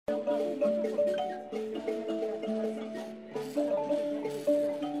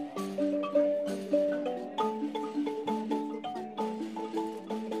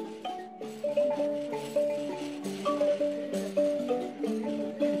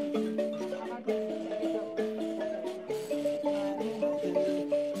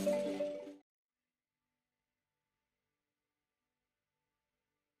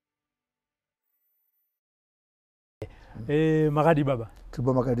Makadi baba.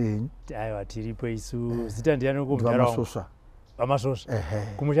 Tiripo makadi henyu. Aiwa tiripo isu. Zita ndiani kumudhara. Masvosva. Masvosva.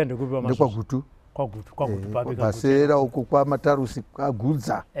 Kumushando kupi wa Masvosva. Ndekwagutu. Kwagutu papi. Pasera uko kwa Matarusi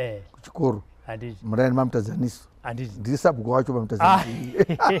kwagudza. Kuchikoro. Handiti. Murani mamutadzaniso. Handiti. Ndiri sabhuku wacho mamutadzaniso.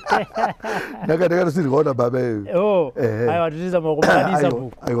 Ndakatosirikaona baba iyo. Aiwa tiriza makomani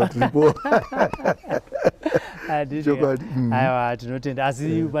sabhuku. Aiwa tiripo. Chokwadi. Aiwa tinotenda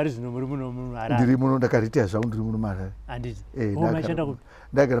asi pari zvino muri muno Harare. Ndiri muno ndakariita zvangu ndiri muno Harare. Handiti. Mashanda kupi?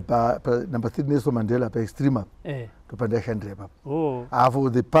 Ndagara pa number 3 Nelson Mandela pa extreme. Ndopandashandira ipapo.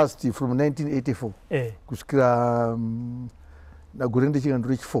 For the past from 1984 kusvikira nagore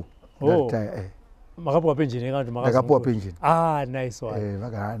ndechikandiro chifo. Makapuwa pension kandi makapuwa pension. Nice one.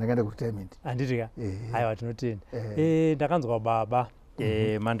 Ndakaenda ku retirement. Handitika. Aiwa tinotenda. Ndakanzwa baba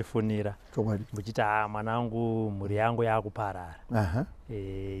mandifonera. Chokwadi. Muchiti mwanangu mhuri yangu yakuparara.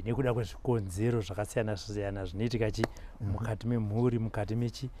 Nekuda kwezvikonzero zvakasiyana siyana zvinoitika mukati memhuri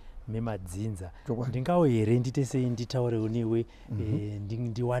mukati memadzinza. Ndingawo here ndite sei nditaurewo newe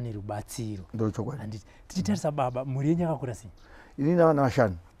ndiwane rubatsiro. Ndochokwadi. Tichitarisa baba mhuri yenyu yakakura sei? Ini na vana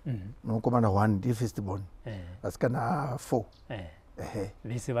vashanu. Nomukomana 1 ndi first born. Vasikana 4.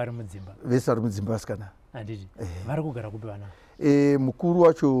 Vese vari mudzimba. Vese vari mudzimba vasikana. Handiti. Vari kugara kupi vana? Mukuru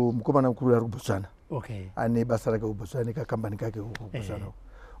wacho mukomana mukuru ari kuBotswana. Ane basa rake kuBotswana nekakambani kake kuBotswana.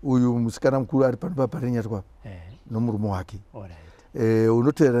 Uyu musikana mukuru ari pano paparenyatwa nomurume wake.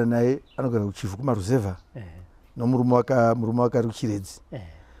 Unotevera naye anogara kuchifu kumaruzevha nomurume wake ari kuChiredzi.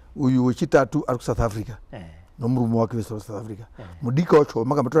 Uyu wechitatu ari kuSouth Africa nomurume wake vese vari South Africa. Mudiki wacho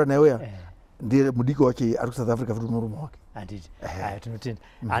makambotora naye uya ndiye mudiki wacho ari kuSouth Africa futi murume wake. Handiti. Tinotenda.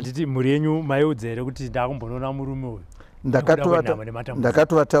 Handiti mhuri yenyu maiudza here kuti ndakumbonoona murume uyu?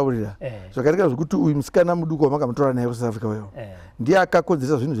 Ndakatovataurira zvakaita zvokuti uyu musikana muduku wamakamutora naye kuSouth Africa wewo ndiye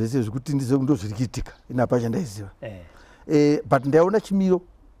akakonzeresa zvinhu zvese zvekuti ndo zviri kuitika ina pachandaiziva. But ndaiona chimiro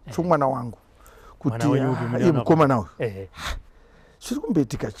chomwana wangu kuti mukomana uyu zviri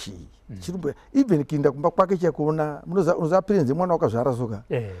kumboitika chii. Even kienda kumba kwake chakuona unozapirenze mwana wakazvara soka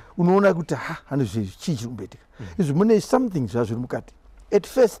unoona kuti hane chii chiri kumboitika. Izvi mune something zvazviri mukati. At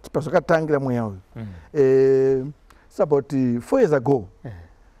first pazvakatangira mweya uyu it's about 4 years ago.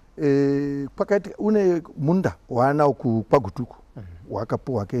 Kwakaiti une munda waanawo kwagutuku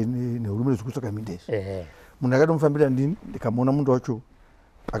wakapuwa wake nehurumende zvekutsvaka mindezvi. Munhu akatomufambira ndini ndikamuona munda wacho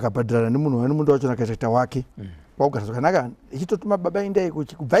akabhadharana nemunhu wane munda wacho nakaita wake kwakugara zvakanaka ichitotuma baba endai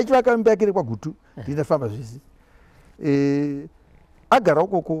kubva ichivaka imba yake kwagutu ndinafamba zvese. Agara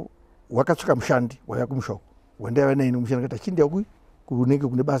ukoko wakatsvaka mushandi waya kumusha uko wandaiva naye nomushandi akati achinda kunenge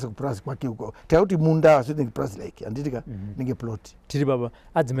kune basa kupurazi kwake uko takuti munda asinenge purazi like anditika nenge plot. Tiri baba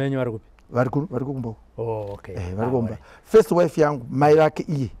adzimai enyu vari kupi? Vari kumba. Vari kumba. First wife yangu mai vake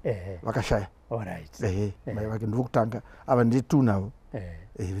iye vakashaya. Mai vake ndokutanga ava ndi 2 navo.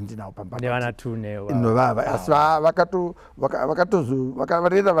 Ndinawo pamba. Nevana 2 newa. Novava asi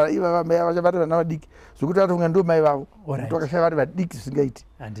vakavarera mai vachavari vana vadiki zvokuti vatonga ndo mai vavo kuti vakashaya vari vadiki zvisingaiti.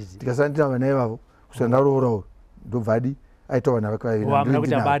 Tikasara ndina vana ivavo kusvika ndaroora ndobva adi aita vana vake vaviri. Wamuna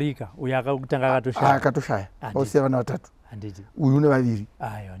kuti abarika uyu akatanga akatoshaya ausiya vana 3 uyu une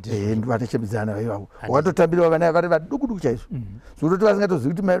 2 ndivatachemidzana vaivavo wakatotambira vana vari vaduku chaizvo zvokutoti vasingatozivi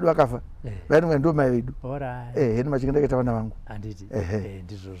kuti mai vedu vakafa vainonga ndo mai vedu. Heni machinge ndakaita vana vangu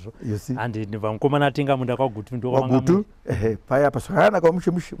ndizvozvo. Handiti ndibva mukomana atenga munda kwagutu paya pasvakanaka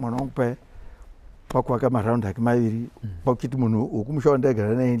wamushemushe mwana wangu paya pakuvaka maraundi ake maviri pakuchiti munhu wokumusha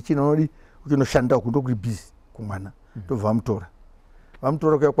wandaigara naye chinodi uchinoshanda uku ndokuri bhizi kumwana ndobva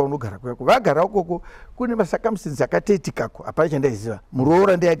vamutora kuya kwaunogara kuyako vagara ukoko kune masakamusinzi akateitikako hapana chandaiziva.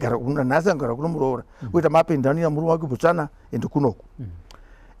 Muroora ndiaigara nhasi angara kuno muroora kuita mapendani namurume wake Botswana ende kunoku.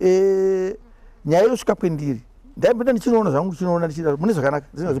 Nyaya yosvika kwendiri ndaimbenda ndichinoona zvangu ndichinoona ndichida mune zvakanaka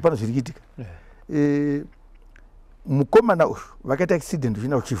ndizinazo pano zviri kuitika. Mukomana uyu vakaita accident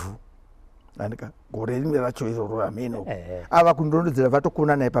zvina uchifu andika gore rimwe racho iroro ameno ava kundondodzera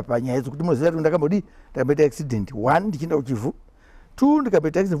vatokona naye papanyaya dzokuti muziva kuti ndakambodi ndakamboita accident 1 ndichinda uchifu 2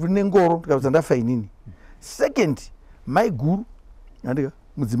 ndikaita accident futi nengoro ndikabva ndafainini. Second mai guru andika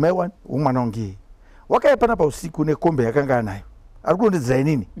mudzimai 1 womwana wangu wakaya panapa usiku nekombe yakanga anayo ari kundondodzera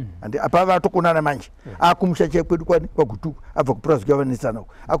inini andi apa vatokonana manje akumusha chekwedu kwagutuku abva kupurazi kwavanesana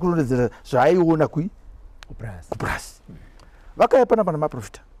uko akundondodzera zvaaiona kupurazi. Vakaya panapa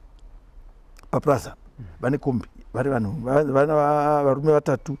namaprofita paplaza vane kombi vari vanhu vana varume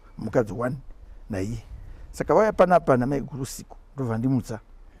 3 mukadzi 1 naiye. Saka vaya panapa namai guru usiku ndobva ndimutsa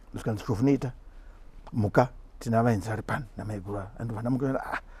ndosvika ndichofunoita muka tina vaenzi vari pano namai guru andobva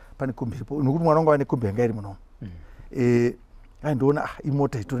ndamuka pane kombi iripo nokuti mwana wangu ane kombi yanga iri munomo. Aindiona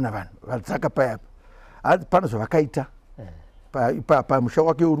imota itori navanhu vadzaka payapa pano zvavakaita pamusha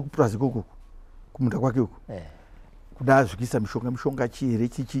wake uri kupurazi koko kumunda kwake uko kuda azvikisa mishonga chihere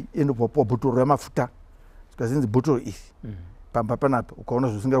chichi enopapuwa bhotoro yamafuta zikazinzi bhotoro iri pamba panapa ukaona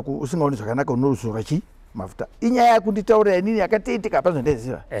usingaoni zvakanaka unozora mafuta inyaya yakunditaurira inini yakateitika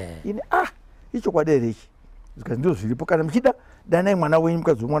hapazondeziva ini ichokwadi here ichi zikazi ndizvo zviripo kana muchida danai mwana wenyu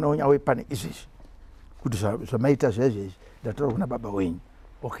mukadzi womwana wenyu auye pane izvezvi kuti zvamaita zvaizvezvi ndataura kuna baba wenyu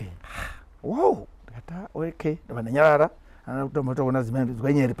wow ndikati okay ndavandanyarara anakutamatauna zimai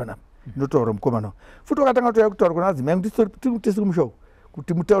ndizwanyeri panapa ndinotaura mukomana futi wakatanga toya kutaura kuna zimai tisi kumushawo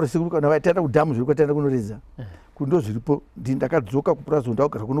kuti mutaure Sekuru kana vaitaenda kudhamu zviri kwataenda kunoredza kundo zviripo ndakadzoka kupurazi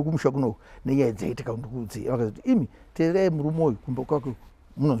ndakagara kuno kumusha kuno nenyaya dzaitika ndikuudzi vakati imi teererai murume uyu kumba kwake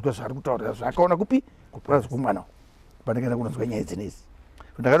munonzwa zvaari kutaurira zvaakaona kupi kupurazi kwomwana pandakaenda kunonzwa nyaya dzinezi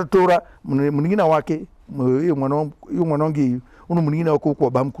ndakatotora munin'ina wake iye mwana wangu iyu uno munin'ina wake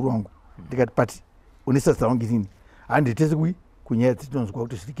ukuwaba mukuru wangu ndikati pati une sasa wangu inini handitesi kui kunyaya dzetinonzwa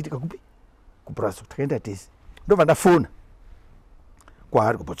kuti zviri kuitika kupi kupurazi takaenda tesi ndobva ndafona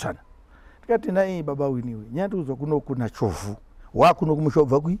kwaari kubotswana ndikati nai baba winiwe nyandikuzwa kuno kuna chovhu wakuno kumusha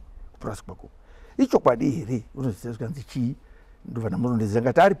ubva kui kupurazi kwako ichokwadi here unoziva zvikanzi chii ndobva ndamunondezera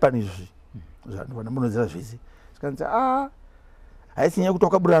ngati ari pano izvozvi ndobva ndamunondezera zvese zvikanzi haisi nyaya kuti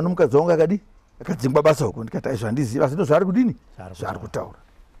wakaburana nomukadzi wangu akadzingwa basa uko ndikati aizvo handiziva asi ndozvaari kudini zvaari kutaura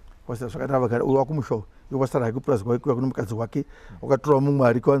kwasira zvakati uyo wakumushawo iyo wasara hake kupurazi kwake kuya kuno mukadzi wake wakatora mumwe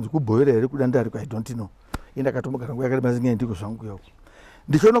ariko wanzi kuboyera here kudanda ariko I don't know indakatomogara nguva yakati mazinge ndiko zvangu kuyako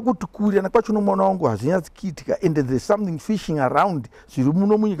ndichiona kuti kuriana kwacho nomwana wangu hazvinyatskiitika and there's something fishing around zviri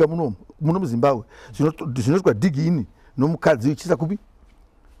muno munyika muno muzimbabwe zvinotwa digi ini nomukadzi ichisa kupi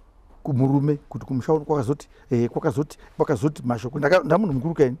kumurume kuti kumusha kwakazoti mashoko ndamunhu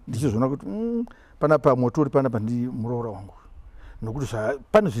mukuru kaini ndichizviona kuti panapa moto uri panapa ndi muroora wangu nokuti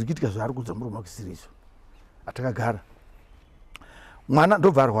pane zviri kuitika zvaari kudza murume wakisiri izvo atakagara mwana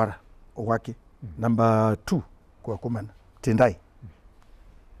ndobva arwara wake number 2 kuvakomana Tendai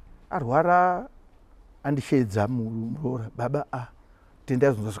arwara andishedza muroora baba Tendai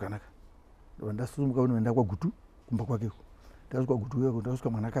azonzwa zvakanaka ndobva ndasumuka unoenda kwagutu kumba kwakeko ndasvika gutu kweko ndasvika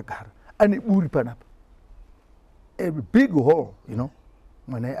mwana akagara ane buri panapa a big hole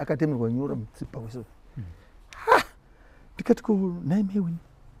mwana akatemerwa nyora mutsipa wese ndikati ko nai mewini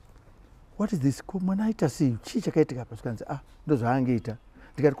what is this ko mwana aita sei chii chakaitika apa zvikanzi ndozvaangeita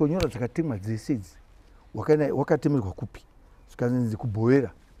ndikati ko nyora dzakatemwa dzese idzi wakatemerwa kupi zvikanzi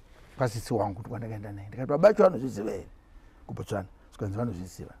kuboyera pasisi wangu kwandakaenda naye ndikati babacho vanozviziva here kubotswana zvikanzi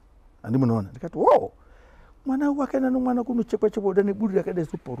vanozviziva handi munoona ndikati wow mwana wakaenda nomwana kunochekwa oda neburi rakadai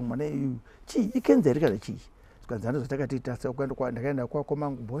soporu mwana iyu chii ikenza here kana chii zvikanzi handozvatakatiita ndakaenda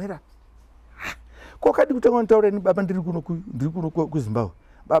kwakomangu boyera kwakadi kutanga nditaura baba ndiri kuno kuzimbabwe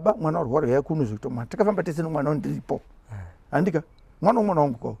baba mwana warwara yaya kuno zvekuti mwana takafamba tese nomwana wandiripo handika mwana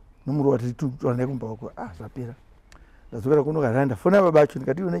wangu kwavo nomurowa tiritoranaye kumba wako zvapera ndadzokera kuno kana ndafona baba acho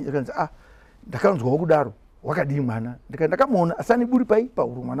ndikati ikanzi ndakanzwawo kudaro wakadii mwana ndikati ndakamuona asani buri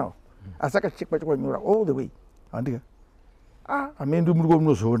pauro mwanawo asi akachekwa nyora all the way handika hamendi muri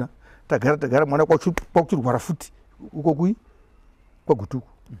munozviona tagara mwana kwakuchirwara futi uko kui kwagutuku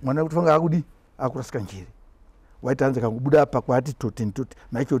mwana kuti fanga akudi akurasika njere waita hanzi kangobuda apa kwati toti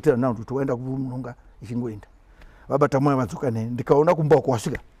maichotera nao kuti waenda kumunonga ichingoenda baba tamoya vadzoka naye ndikaona kumba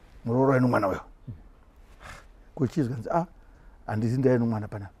kwasvika muroora ino mwana wewe kuchizwa nzi handisi ndaye nomwana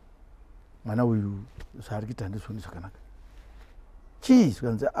panapa mwana uyu zvaari kuita handizvoni zvakanaka chii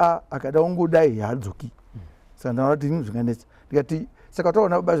zvikanzi akada ungodai haadzoki saka ndaona kuti ini zvinganetsa ndikati saka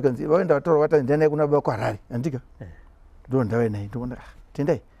taona baba zvikanzi vaenda vataura vati ndianaye kuna baba kwaRari handika ndo ndave naye ndoona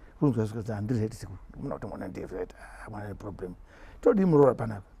Tendai kunzwa zvikanzi handiri right Sekuru ndomuna kuti mwana ndiri right mwana ne problem todi muroora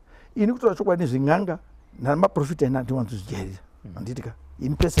panapa ini kutora chokwadi zving'anga namaprofita ina ndiwanzozvijairira handitika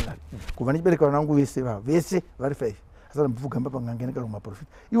ini personally kuva ndichibereka vana vangu vese vari 5 asana mbuvugamba pang'anga inekaro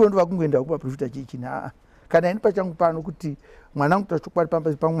maprofita ivo ndo vakungoenda kumaprofita chiichini kana ini pachangu pano kuti mwana wangu tachokwadi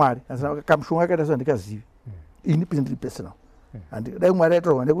pamba paMwari asana kamushonga akaita so handikazivi ini ndiri personal dai Mwari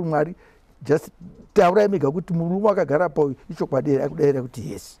aitorwa ndekuti Mwari just taurai mega kuti murume akagara pa ichokwadi akudayira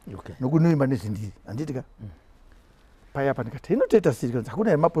kuti yes nokuti noimba nezvindiri handitika payapa ndikati inotoita siri kanzi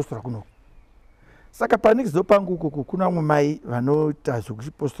hakuna mapostora kunoko saka panikizo pangu ukoko kuna vamwe mai vanoita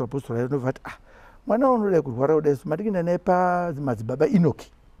zvekuchipostora nobva kuti mwana unoda kurwara kudai so matikinda naye pamadzibaba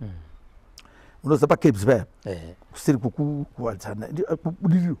Inoki unoziva paCabes paya kusiri kuwadzana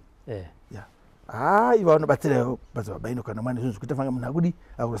kubudiriro iva vanobatsirawo madzibaba Inoki kana mwana izvozvo kuti fanga munhu akudi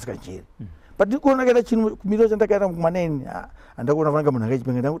akurasika njere but ndikuona kaita chinhu kumiro chandakaenda kumwana ini handakuona fanga munhu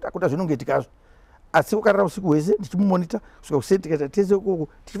angachipenga ndakuti akuda zvinongoitikazvo asi ukarara usiku hwese ndichimumonita kusvika kuseni tikaita tese ukoko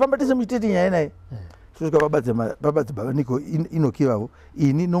tichifamba tese muchitete nyaya naye tosvika babadzi baba niko inokivavo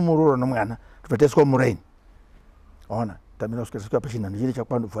ini nomuroora nomwana tobva taiswa muraini ona tamira kusvika pachinhano chine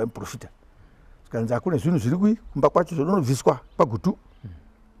chakwanobva muprofita sikanzi hakune zvinhu zviri kui kumba kwacho zvodonobviswa pagutu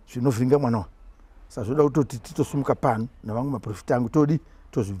zvinovhiringa mwanawa saka zvoda kutoti titosumuka pano navamwe maprofita angu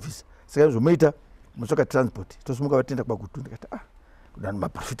tozvibvisa saka zvomoita mutsoka transport tosumuka vatenda kwagutu ndikati kudano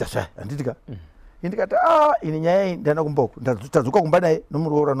maprofita zvaya handitika indikati ini nyaya iyi ndaenda kumba uku tadzoka kumba naye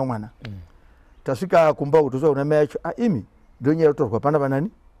nomuroora nomwana tasvika kumba uku tosvika kuna mai yacho imi ndo nyaya yotorwa pana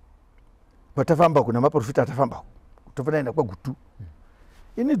vanani patafamba kuna maprofita atafamba tofanira enda kwagutu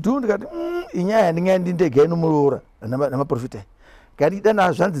ini dhu ndikati inyaya handingaendi ndega inomuroora namaprofita ngatida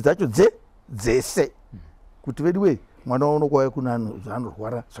nazvo zvanzi dzacho dzese kuti vediwe mwana unokwauya kuna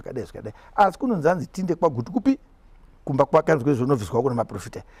zvanorwara zvakadai zvakadai asi kunonzi hanzi tinde kwagutu kupi kumba kwakanzi kwezvinobviswa kuna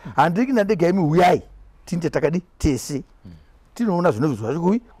maprofita handiki ndandega imi uyai tinde takadi tese tinoona zvinobviswa zvacho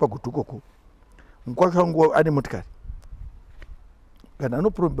kui kwagutu koko mukwacho wangu ane motikari kana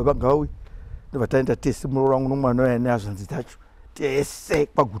anopromi baba Ngavauye ndobva taenda tese muroora wangu nomwana uya neazvanzi dzacho tese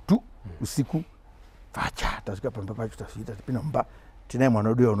kwagutu usiku vacha tasvika pamba pacho tasvita tipinda mumba tinai mwana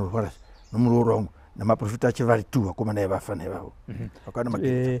wedu uya unorwara nomuroora wangu namaprofita acho vari 2 vakomana ivava naivavo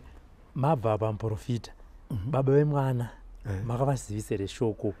mabva pamuprofita baba vemwana makavazivisere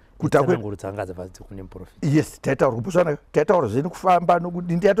shoko kutsananguro dzanga dzabva dzikune muprofita yes taitaura kuposvanaka taitaura zveni kufamba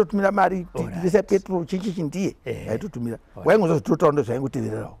nokuti ndiyatotumira mari ndisa petrol chichichi ndiye aitotumira waingoza zvitotaura ndo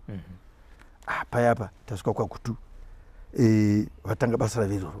zvaingotevererawo payapa tasvika kwagutu vatanga basa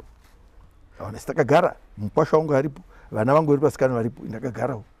raviroro aona sitakagara mukwasha wangu aripo vana vangu vari pasikana varipo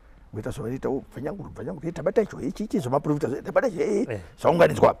ndakagarawo ngoita zvavanoita bvanyanguru tabata icho ichichi zvamaprofita tabata icho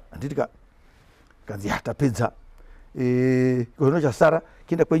zvaunganidzwa handitika kanzi tapedza kono chasara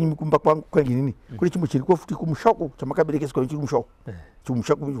kienda kwenyu kumba kwangu kwanginini kuri chimwe chiriko futi kumushoko chamakaberekeswa chiri kumushoko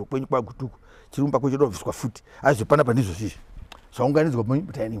chimushoko kwenyu kwagutuku chirumba kwechodobviswa futi azvo pana pandizvo zvizi zvaunganidzwa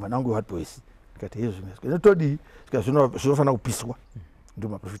mutaini vana vangu vari boisi ndikati hezvo inotodi zvinofanira kupiswa ndo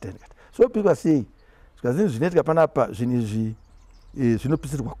maprofita ndikati so piswa sei zvikazini zvinoitika panapa zvinhu izvi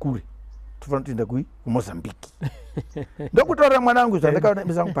zvinopisirwa kure tofanira kuenda kumozambiki ndokutaurira mwana wangu zvandakaona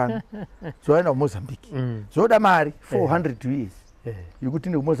misangu pano zvoaenda kumozambiki zvoda mari 400 years yekuti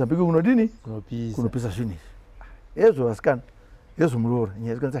inde kumozambiki kunodini kunopisa zvinhu izvi ezvo vasikana ezvo muroora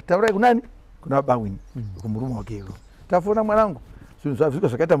nyaya zikanzi taurai kunani kuna bawini kumurume wake iro tafona mwana wangu zvinhu zvavhiswa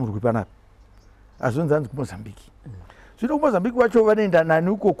zvakaita murwi panapa azvonzi hanzi kumozambiki zvino kumozambiki wacho vanoenda nani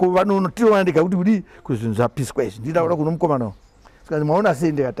ukoko vanonotiona ndika kuti kudi kuzvinhu zvapiswa izvi ndindaura kuno mukomana saka maona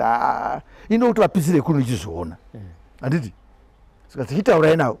sei ndikati ino kuti vapisire kuno ichizviona handiti saka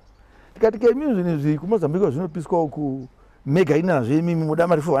tichitaurai nawo tikati kemi zvinhu izvi kumozambiki zvinopiswa ku mega inazvo imimi muda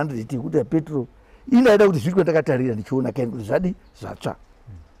mari 400 yekuti yapetrol inaida kuti zviri kwendakatarira ndichiona kaini kuti zvadi zvatsva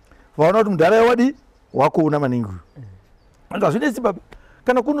vaona kuti mundara wadi wakoona maningi uyu anzi hazvinetsi baba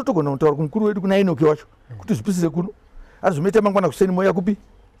kana kuno togona kutaura kumukuru wedu kuna inoki wacho kuti zvipisire kuno asi zvomeita mangwana kuseni moya kupi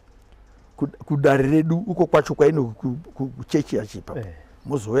kudare redu uko kwacho kwaino kuchechi yachipa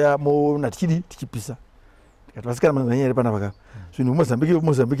mozoya mona tichidi tichipisa tikati vasikana manzanyere pana vaka zvinhu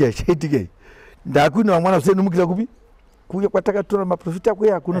mozambiki yachaitika ndakuina vamwana kusenomukira kupi kuya kwatakatora maprofita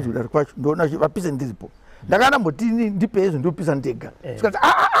kuya kuno zvidare kwacho ndoona vapisa ndiripo ndakanambotini ndipe izvo ndopisa ndega sikati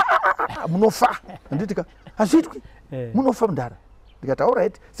munofa handitika hazviitwi munofa mundara ndikati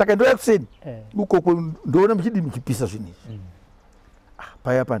alright saka ndoya kuseni ukoko ndoona muchidi muchipisa zvinhu izvi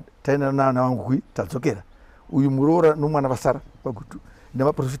payapa taina nana wangu kui tadzokera uyu muroora nomwana vasara kwagutu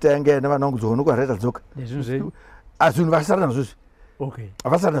namaprofita yanga navana vangu dzoka nokwarai tadzoka zvinhu vasara nazvo izvi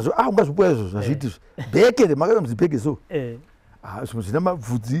havasara nazvo ungazvipoya izvo zvazviiti izvo bheke makaita muzibheke so zvimwe zvina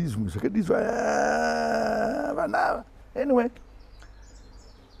mabvudzi zvimwe zvakadizva vanava anyway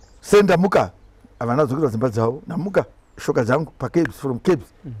sendamuka havana dzokera dzimba dzavo namuka shoka dzangu pacabs from cabs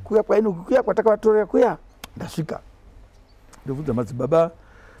kuya kuya kwatakavatorera kuya ndasvika ndobvunza madzibaba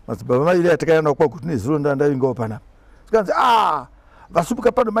mairi atakaenda nao kwagutu nezvironda ndaingawo panapa sikanzi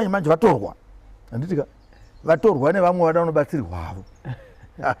vasupuka pano manje vatorwa handitika vatorwa nevamwe vada unobatsirwavo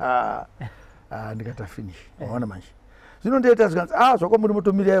ndikata finish waona manje zvino ndoita zikanzi zvakwamuri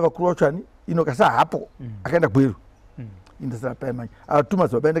motomirirai vakuru vachani inokasa hapo akaenda gweru indasara pai manje atuma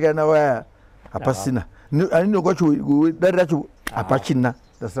dzibaba ndakaenda waya hapasina anino kwacho dare racho hapachina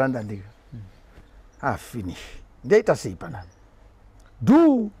ndasara ndandika finish ndaita sei panapa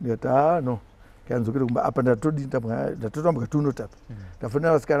ndikati no kanzokere kumba apa ndatotambuka tunotapa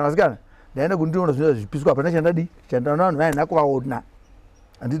ndafonera vasikana ndaenda kundiona zvinoita zvipiswa hapana chandadi chandaona vanhu vaina kuvaona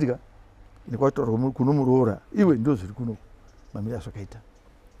handitika ndikwataura kuno muroora iwe ndo zviri kuno mamiri azvakaita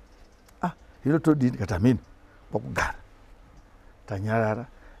hino todii ndikati ameni pakugara tanyarara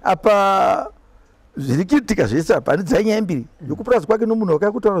apa zvirikiitika zvese apa handidzi nyaya mbiri yokupurazi kwake nomunhu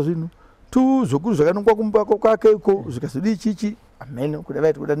wakakutaura zvinhu tu zokuru zvakanongwa kumbako kwakeko zvikazodi chichi amene kuda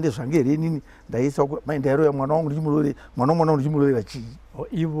vaiti kuda ndezvange here inini ndaisa mai ndairoya mwana wangu ndichimurorera mwana wangu ndichimurorera chii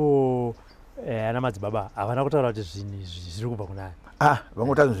ivo ana madzibaba havana kutaura kuti zvinhu izvi zviri kubva kunani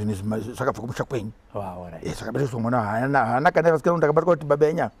vangotaura zvinhu zvakabva kumusha kwenyu zvakabereswa mwana haana kana vasikana ndakabatwa kuti baba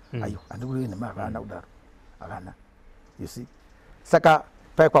yenyama ayo handikurevi nema havana kudaro havana you see saka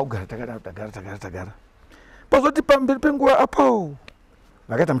pai kwakugara tagara pozoti pamberi penguva apo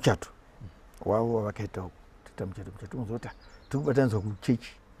vakaita muchato wavo vakaitawo tiita muchato muzota tikubatanidzwa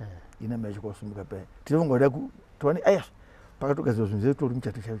kuchechi ina mai chakosumuka paya tinongoda tovani aya pakatogadziwa zvinhu zetori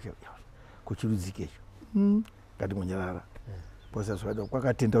muchato chaivo kuchirudzika icho ngatingonyarara posa zvakada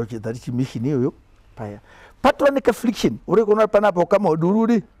kwakatendawo chedzati chimishini iyoyo paya patova nekafliction uri kuona panapa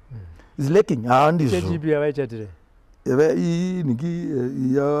kamaudururi is lacking handizvo yavaichatire inhingi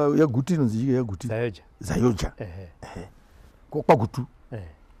yaguti inonzi chika yaguti zayoja kwagutu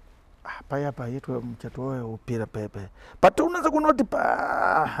paya yetwa muchato wayo wopera paya patounatsa kuona kuti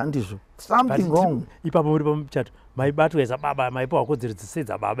handizvo something wrong ipapo muri pamuchato maibatwa sababa maipa wakodzero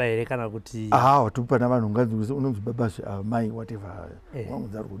dzisedza baba here kana kuti wati pana vanhu unonzi babazve mai whatever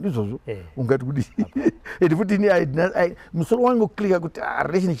wangudzarwo ndizvozvo ungati kuti ende futi ini musoro wangu klika kuti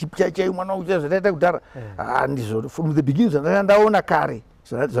relationship chai mwana wangu zvataita kudhara handizvo from the beginning zvandaona kare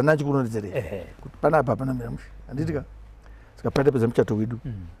zvanandichikunonedzerei kuti panapa panamira musha handitika saka patapedza muchato wedu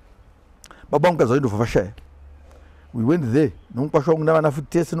baba wangu mukadzi waindovhashaya we went there nomukwasha wangu navana futi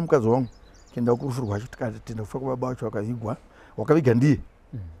tese nomukadzi wangu tienda kurufu rwacho tikatenda kufa kwababa wacho wakavigwa wakaviga ndiye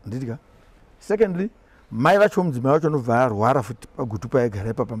handitika secondly mai vacho mudzimai wacho nobva arwara futi pagutu paigara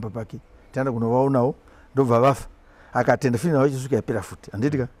ipa pamba pake tienda kunovaonawo ndobva vafa akatenda fini navo ichisvika yapera futi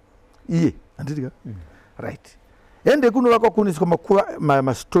handitika iye handitika right ende kunovakwa kuniswa makuva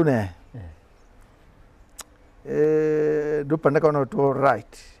mastone aya ndo pandakaona kuti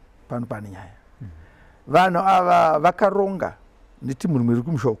right pano pane nyaya vanhu ava vakaronga nditi munhu mwiri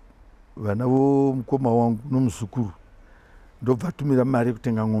kumusha vana vomukoma wangu nomuzukuru ndobva tumira mari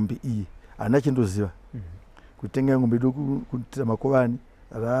yekutenga ng'ombe iye haana chindoziva kutenga ng'ombe dokuitira makovani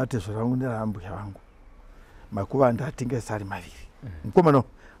ratezvo rangu nerambuya vangu makovani ndatengesa ari maviri mukomana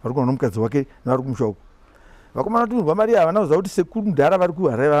vari kuona nomukadzi wake navari kumusha uku vakomana tumirwa mari havana kuziva kuti sekuru mudhara vari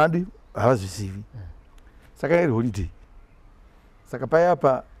kuharai vavandi havazvizivi saka iri holiday saka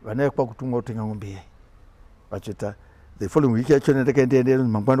payapa vana vekwa kutumwa kutenga ng'ombe yai vachota the following week yacho ndakaendaenda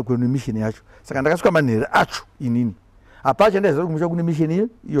mangwana kwenu mission yacho saka ndakasvika manhere acho inini apacha ndaiziva kumusha kune mission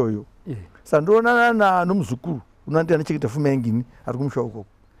iyoyo saka ndionana nomuzukuru unandira necheketa fuma yengini ari kumusha ukoko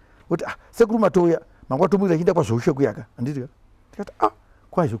kuti sekuru matouya mangwa tomwira chienda kwazvousheku yaka handitika tikati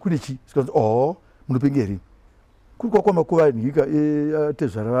kwazvo kune chi sikanzi munopengeri kuri kwakwa makuva nhika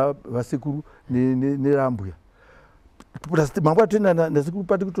tezvara vasekuru nerambuya mangwana toenda nasekuru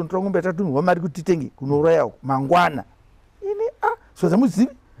pati kutontora ng'ombe yatatunirwa mari kuti titenge kunourayawo mangwana ini soza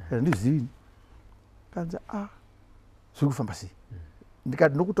muzivi handizivini kanza zviri kufamba sei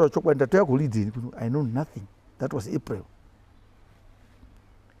ndikati ndokutaura chokwadi ndatoya kuholiday I know nothing that was April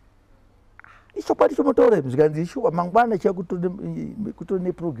ichokwadi chomotaura zvikanzi ishuwa mangwana chiya kutore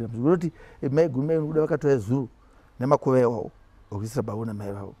neprogram zvikuroti mai gumi kuda vakatoya zuro nemakuva iwawo okuisira bavo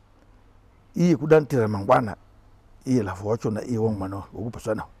namai vavo iye kuda notera mangwana iye lavhu wachona iye wangu mwana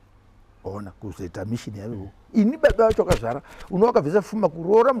wokupasvanawo ona kuzoita mission yavo ini baba vacho akazvara uno wakabvisa fuma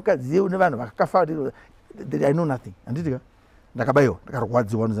kuroora mukadzi ye une vanhu vakakafa I know nothing handitika ndakabayiwa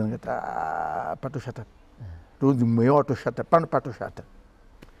ndakarwadziwa noza ndikati patoshata ndonzi mweya watoshata pano patoshata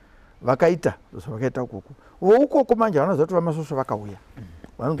vakaita zvavakaita ukoko voukoko manje vanoziva kuti vamasvosva vakauya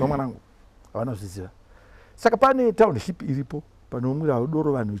vanonzwa mwanangu havana kuzviziva saka pane township iripo panomwira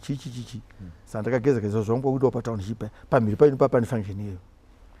udoro vanhu chichi saka ndakageza zvangu kwakuitawo patownship pamhiri paino papane function iyoyo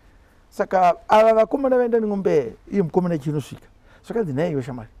saka ava vakomana vaenda neng'ombe iye mukomana chinosvika zvakanzi naye iwe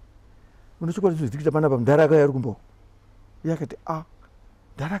shamwari unochokwadi zvizitikita panapa mudhara akauya ari kumbao iye akati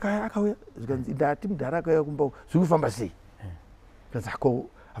mudhara akauya akauya zvikanzi ndati mudhara akauya kumbao zviri kufamba sei kanzi ako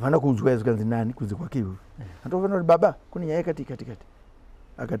havana kunzwa zvikanzi nani kunze kwake iwe andofanira kuti baba kune nyaya ikati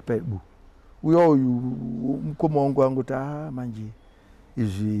akati paibu uya uyu mukoma wangu angoti manje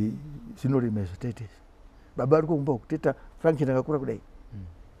izvi zvinorema zvataita izvi baba ari kumbao kuteta function akakura kudai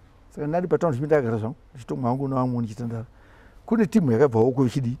saka ndari patownship ndakagara zvangu ndichitomwa wangu navamwe ndichitandara kune timu yakabvawo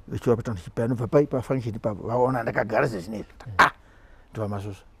kuchidi vachiva patownship anobva pai pafunction ipapo vaona ndakagara sezvinezvi ndova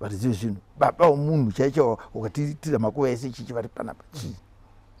Masvosva varizive zvinhu baba womunhu chaicho ukatiitira makuva ese chichi vari panapa chii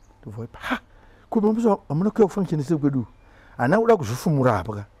ndobva kuma hamuna kuya kufunction sekwedu hana kuda kuzvifumura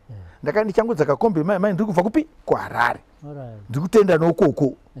apa ndakati ndichangodzaka kombe mai ndiri kubva kupi kuHarare ndiri kutenda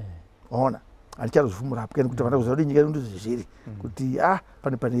nokoko ona handicharozofumura apo kuti vana kuziva kuti nyika ndozviri kuti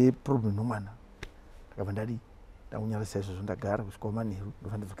pane problem nomwana ndakabva ndadi ndakunyarisa izvozvo ndagara kusvika kumanheru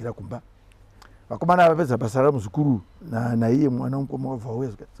ndofanira kudzokera kumba. Vakomana vapedza basa ramuzukuru naiye mwana womukoma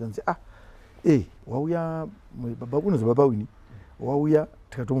wabva zikanzi wauya baba unonzi baba wini wauya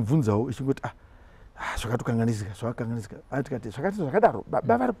tikatomubvunzawo ichingoti zvakatokanganisika tikati zvakadaro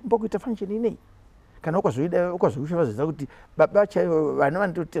baba vari kumba kuita function inei kana ukazoushavaziza kuti baba chaivo vana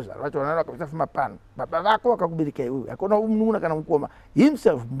vanototezvara vacho vana vakafamba pano baba vako vakakubereka iwewe hakuna munun'una kana mukoma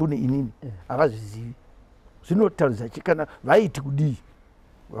himself mbune inini havazvizivi zvinotaridza kana vaiti kudii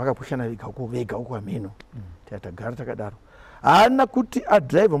vakapushana vega uko hameno tagara takadaro haana kuti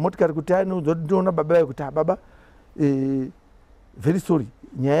adhiraivha motikari kuti ndinoona baba vayo kuti baba very sorry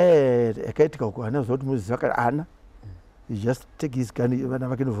nyaya yakaitika uko hana kuziva kuti muziva kana hana just take his gun vana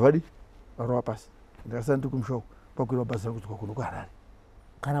vake ndovadi varova pasi ndakasana ndi kumushawo pakwira basa rangu kudzoka kuno kuharare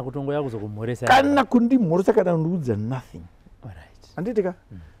kana kutongoya kuzokumhoresa kana kundimhoresa kana kundiudza nothing handitika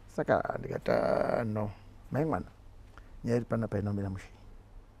saka ndikata no mai mwana nyaya iri panapa inaomera mushini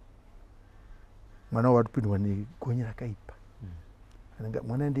mwana watopindwa negonye rakaipa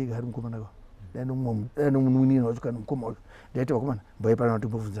mwana ndega ari mukomana wa danomunun'una wacho kana mukoma wacho ndaiti vakomana mboipana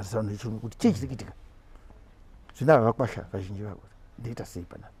timbobvunzarisana nechirungu kuti chii chiri kuitika zvinava vakwasha vazhinji vako ndoita sei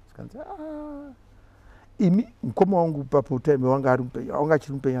panapa zikanzi imi mukoma wangu papo time wanga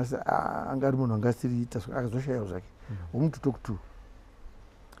achiri mupenyu asi anga ari munhu anga asiri akazoshayawo zvake womututokutu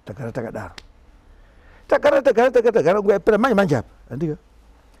tagara takadaro tagara nguva yapera manje apa handika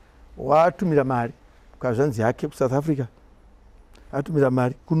watumira mari kazvanzi yake kuSouth Africa atumira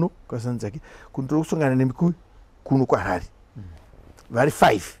mari kuno kazvanzi yake kuno kusongana nemikuwi kuno kwaHarare vari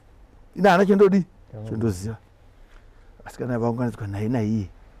 5 ina hana chendodi chendoziva asikana vaunganidzwa naiye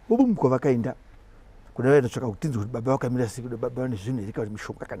vobumuka vakaenda kuda vaindotsvaka kutinzi kuti baba vakamira sei kuda baba vane zvinhu here kuti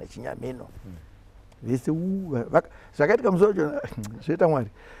mishonga kana chinyameno vese zvakaitika musi wacho zvoita mwari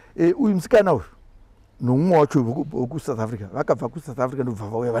uyu musikana uyu nomumwe wacho wokuSouth Africa vakabva kuSouth Africa ndobva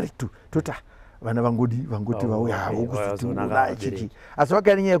vauya vari tota vana vangoti vauya havo kuzitichichi asi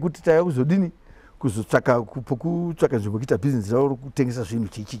vakaita nyaya yekuti taiva kuzodini kutsvaka nzvimbo kuita bhizinesi ravo rokutengesa zvinhu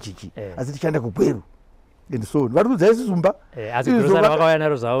chichichichi asi tichaenda kukweru and so vari kudza isisumba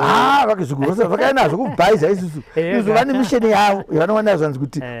vakauya nazvo kubhaiza isusu izvo vane misheni yavo yavanowana zvanzi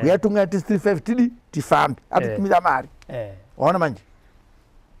kuti uyatunga tisi 35 tidi tifambe atotumira mari waona manje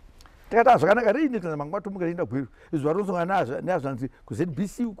takati zvakanaka riini kana mangwa atomuka rienda gweru izvo vanosongana nazvanzi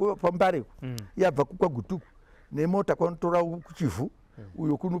kuZBC pambare yabva kwagutuku nemota kwanotora kuchivhu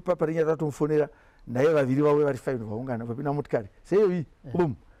uyo kunopapa rinyaya ratatomufonera naye vaviri vavo vari 5 vaungana vapinda motikari seiyo iyi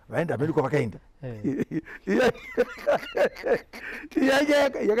vaenda hamene kwavakaenda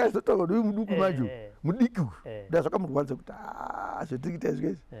yakazotaura noyu muduku macho mudiki da zvakamurwadza kuti zvotiri kuita izvo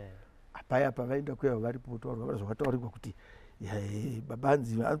izvi apaya pavaenda kuya varipo zvakataurikwa kuti baba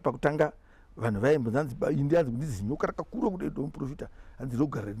anzi pakutanga vanhu vaimbonzi indi anzi kuti zinyoka rakakura kudai ndomuprofita anzi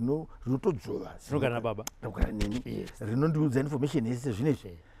rogara rinotodzova rinogara neni rinondiudza information yese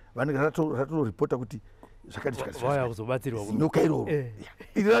zvinezvi vanenge ratoripota kuti zvakatizinyoka iroro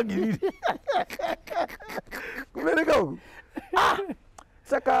irirangiriri kubereka uku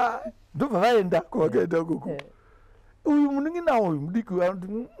saka ndobva vaenda kwavakaenda ukoko uyu muning'ina uyu mudiki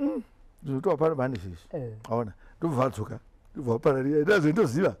anoti zvinotova pano mhane zvezvi aona ndobva vadzoka ndobva vapararira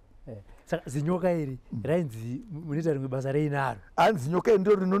ndazoindoziva saka zinyoka iri rainzi munoita rimwe basa reinaro hanzi zinyoka iri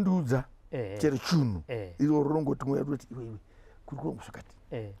ndo rinondiudza chero chunhu iro rinongoti mweya roti iwe kuri kurongo zvakati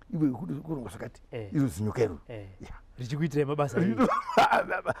iwe kuri kurongo zvakati iro zinyoka iro richikuitirai mabasa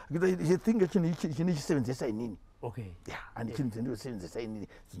chinge chine chisevenzesa inini handi chinhu chendosevenzesa inini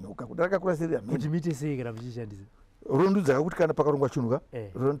zinyoka kuti rakakura serira kuti mite sei kana muchishandisa rondiudzaka kuti kana pakarongwa chinhu ka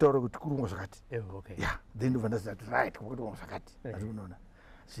ronotaura kuti kurongwa zvakati then ndobva ndaziva kuti right kwakurongwa zvakati asi unoona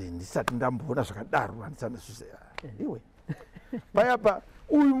ndisati ndamboona zvakadaro handisandasvise iwe payapa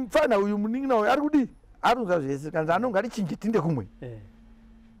uyu mufana uyu munin'ina uyu ari kudii arunza zvese kanzi anonga ari chinje tinde kumwe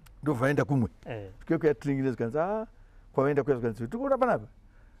ndobva vaenda kumwe sike kuyatiringire zikanzi kwavaenda kuya zikanzi tikuona panapa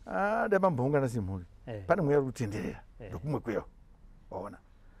damamboungana semhuri pane mweya uri kutenderera ndokumwe kuyo waona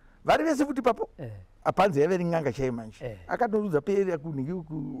vari vese futi papo apanzi yaive ring'anga chai manje akatorudza peeri kunhingi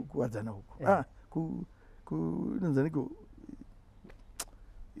kuwadzana uku inonzaniko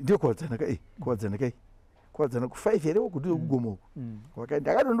ndio kuwadzana kai kuwadzana ku5 here kuti kugoma uku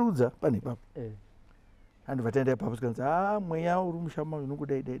wakaenda akatondiudza pane ipapo handibva taenda ipapo sikanzi mweya uri mushama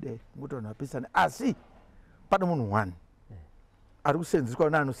unongudai ngokuti vanhu vapesana asi pane munhu 1 ari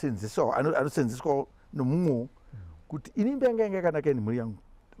kusenzeswa anosenzeswawo nomumwewo kuti ini mbenga yanga yakanaka ini mhuri yangu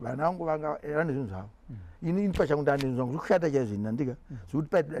vana vangu vane zvinhu zvavo ini pachangu ndane zvinhu zvangu zvikushata chaizvo ini handika zvokuti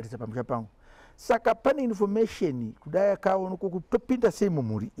paitodatisa pamusha pangu saka pane information kudai akaona kuti topinda sei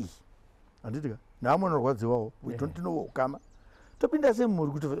mumhuri iyi handitika naamwe anorwadziwawo we don't know ukama topinda sei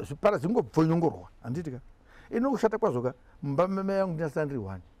mumhuri kuti zvipara zvingobvonyongorwa handitika inokushata kwazvoka mumba mai yangu ndinasara ndiri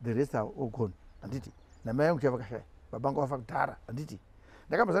 1 the rest are all gone handiti namai yangu chava kashaya babangu vafa kudhara handiti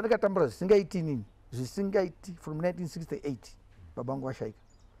ndakambozva ndikatambura zvisingaiti nini zvisingaiti from 1968 babangu vashaika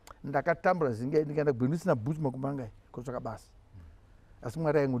ndakatambura zvisingaiti ndikaenda kugwinisina bhuti makumbangai kotsvaka basa asi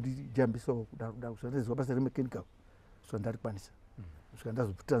mwari aingondijambisawo kuda kusandizwa basa remechanical so ndarikwanisa kusvika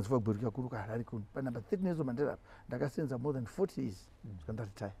ndazotransfer kugwerika kuru kuharare kuno panumber 30 Nelson Mandela ndakasenza more than 40 years kusvika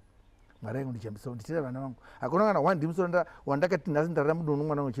ndaritaya mwari aingondijambisawo ndichira vana vangu hakuna kana one ndimusoro wandakati nhasi ndarara mudono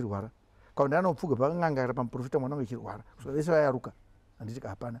mwana wangu achirwara kaunda anopfuga pakangangara pamuprofita mwana wangu achirwara kusvika vese vayaruka handiti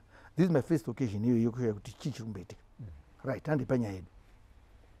hapana this is my first occasion iyoyo yokushaya kuti chii chiri kumboitika right handi panyaya yedu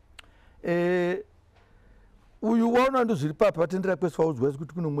uyu waona ndo zviri papa vatendera kweswa udzwa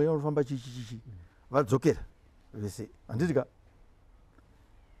kuti kune mweya unofamba chichichichi vadzokera vese handitika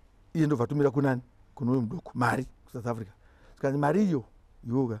iye ndo vatumira kunani kuno uyu mudoko mari kuSouth Africa sikanzi mari iyo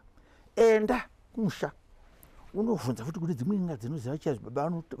yoga enda kumusha unobvunza futi kuti dzimwe nyaya dzinoziva chaizvo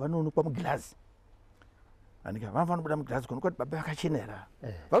baba vanoonekwa mugirazi handika vanofana kubuda mugirazi kuno kuti baba vakachenera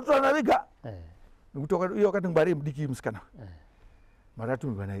vatotorana vega nekuti iye wakati ngwari mudiki musikana mari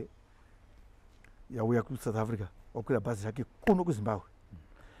atumirwa naye yauya kuSouth Africa wakwira bhazi rake kuno kuZimbabwe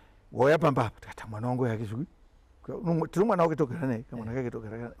wauya pamba apa tikati mwana wangu yake zvikui tiri mwana wake togara naye kamwana kake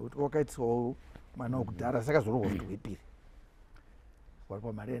togara wakaitiswawo mwana wokudhara saka zorohwa kuti wepiri wari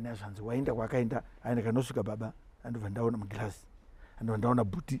pamari yanaye zvanzi waenda kwakaenda aenda kanosvika baba andobva ndaona mugirazi andobva ndaona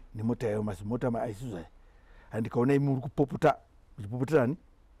bhuti nemota yayo mazimota maaisuzu aya andikaona imi uri kupopota uchipopoterani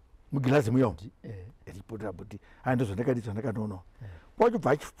mugirazi muyawo richipotera bhuti andozvandakati zvandakandoonawo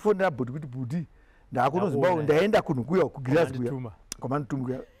kwachibva achifonera bhuti kuti bhuti ndakunozimbabwe ndaenda kunhu kuya kugirazi kuya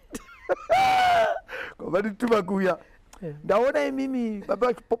kwamandituma kwamandituma kuya ndaona imimi baba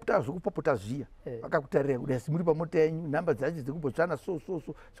vachipopota zvokupopota zviya vakakutarira kudai simuri pamota yenyu nhamba dzacho dzekumbosvana so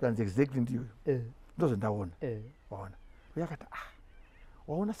zvikanzi exactly ndiyoyo ndozvandaona waona uye akati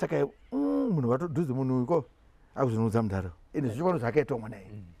waona saka munhu vatodhuze munhu uyuko akuzvinudza mundaro ende zvichipano zvakaitawo mwana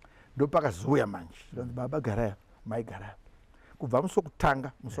iye ndopakazoya manje zvikanzi baba garaya mai garaya kubva musi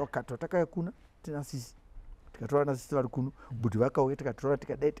wokutanga musi wakati watakaya kuna tina sisi tikatora nasisi vari kuno bhuti vakauya tikatora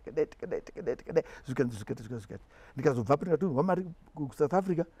tikadai zvikati ndikazobvapo ndikatorwa mari kuSouth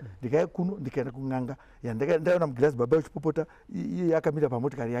Africa ndikaya kuno ndikaenda kung'anga yandaona mugirazi baba uchipopota iye akamira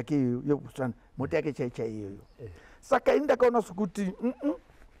pamotikari yake iyoyo mota yake chaichai iyoyo saka ini ndakaona sokuti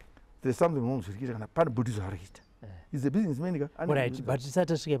there's something wrong zviri kuita kana pane bhuti zvavari kuita is a businessman but tisati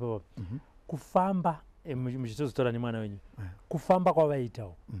tasvika ipapo kufamba muchitozotora nemwana wenyu kufamba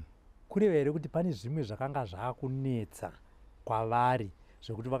kwavaitawo kureva here kuti pane zvimwe zvakanga zvaakunetsa kwavari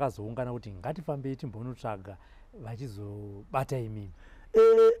zvekuti vakazoungana kuti ngatifambei timbonotsvaga vachizobata imini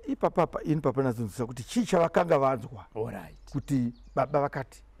ipapapa ini papa nazonzisa kuti chii chavakanga vanzwa kuti baba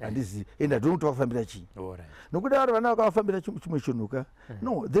vakati handizivi ende handino kuti vakafambira chii nokuda vari vana vakavafambira chimwe chonuka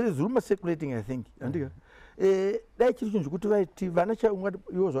no there is rumor circulating I think handika dai chiri chinhu zvekuti vaiti vana chaungati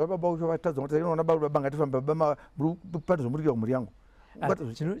iwo zvava baba ucho vatadza kuti inoona baba ngatifambe baba pati zvomurikira kumhuri yangu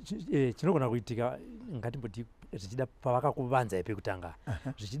chinogona kuitika ngatimboti zvichida pavakakuvanzai pekutanga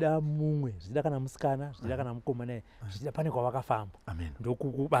zvichida mumwe zvichida kana musikana zvichida kana mukomana zvichida pane kwavakafamba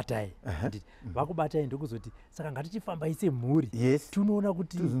ndokukubatai vakubatai ndokuzoti saka ngatichifambai semhuri tinoona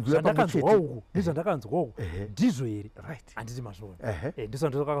kuti zvandakanzwa uku nezvandakanzwa uku ndizvo here handiti mazvona ndizvo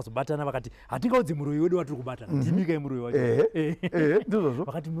ndokakazobatana vakati hatingaudzi muroi wedu watiri kubatana ndimikai muroi wacho ndizvozvo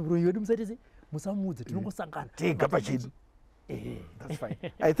vakati muroi wedu musatise musamudze tinongosangana tega pachedu that's fine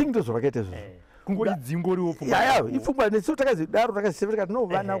I think those vakaita izvozvo kungoidzingoriwo ipfungwa nesu takazidaro takazisevera kati no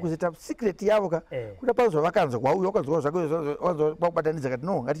vana kuzoita secret yavo ka kuda pano zvavakanzwa uye wakanzwa zvako kwakubatanidza kati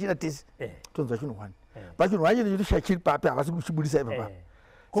no ngatichida tese tonzwa chinhu wani pachinhu wacho nechiti chiri papi havasi kuchibudisa ipapa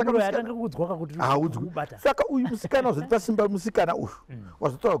saka uyu musikana wazoti pasimba musikana uyu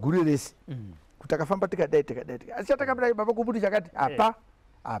wazotora guru rese kuti akafamba tikadai asi chatakabudai baba kubuti chakati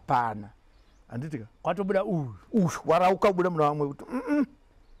hapana handitika kwatobuda uyu waraukabuda muna vamwe kuti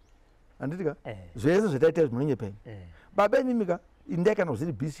handitika zvese zvataita zvinonyepenyu baba imimika indaikana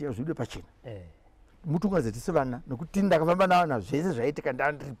zviri bisi yazvibude pachena mutunga zetise vana nokuti ndakafamba navana zvese zvaitika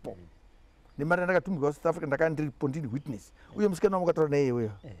ndandiripo nemari ndakatumirwa kuSouth Africa ndakandiripo ndini witness uye musikana wangu akataura naye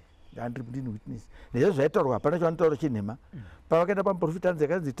iweyo ndandiripo ndini witness nezvo zvaitaurwa hapana chavanotaura chinhema pavakaenda pamuprofita anzi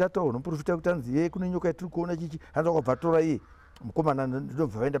akanzi tataura nomuprofita kuti anzi ye kune nyoka yatiri kuona chichi hanzi wakabva tora iye mukomana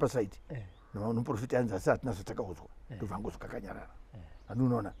ndobva vaenda pasaiti nomuprofita anzi asi hatina zvatakaudzwa ndobva angozvakakanyarara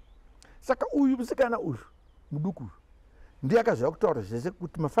handiunoona saka uyu musikana uyu muduku ndiye akaziva kutaura zvese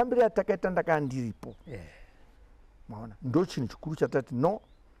kuti mafambiro atakaita ndakaa ndiripo. Maona ndo chinhu chikuru chatati no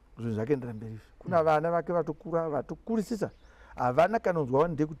zvinhu zvakaendera mberi. Kuna vana vake vatokura vatokurisisa havana kanonzwa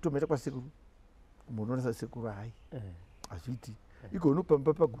ndeye kutomera kwasekuru kumboonesa sekuru hai hazviiti igonu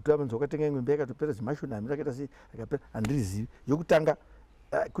pamba paguta vanhu vakatenga mwembe yakatopera zimashoni hamira akaita sei akapera handirizivi yokutanga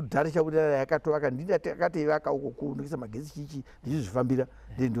kudhara chabuda yakatovaka ndini akateivaka uko kunokisa magetsi chichi ndichizvifambira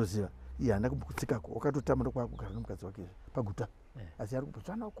ndiye ndoziva iye hana kumbokutsikako wakatotama ndokwakugara nomukadzi wake paguta asi ari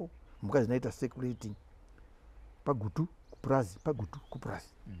kubotswana uko mukadzi naita seculating pagutu kupurazi pagutu kupurazi.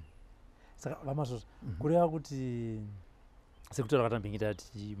 Saka Vamasvosva kureva kuti sekutaura katambingita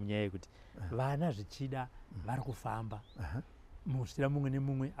ati munyaya yekuti vana zvichida vari kufamba zvichida mumwe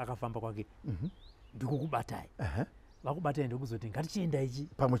nemumwe akafamba kwake ndiko kubatai vakubatai ndokuzoti ngatichienda ichi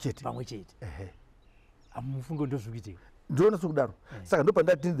pamwe chete amufunge ndozvikuitika ndiona sokudaro saka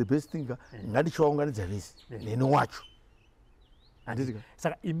ndopandati the best thing ngandichivaunganidza vese neni wacho handitika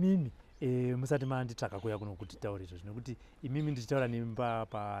saka imimi musati manditsvaka kuya kuno kuti taure izvo zvinokuti imimi ndichitaura nemba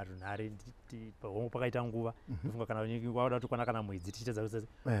parunhare hongu pakaita nguva ndofunga kana wada kuti kwana kana mwedzi tichitedza kusese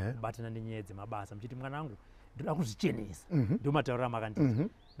kubatana nenyaya dzemabasa muchiti mwana wangu ndoda kuzvichenesa ndomataurira makanditi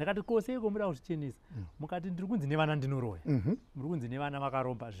ndakati koseiko muda kuzvichenesa mukati ndiri kunzi nevana ndinoroya muri kunzi nevana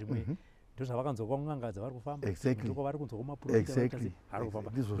vakaromba zvimwe ndozvavakanzwa kwaungangadza vari kufamba ndoko vari kunzwa kwamapurofita ari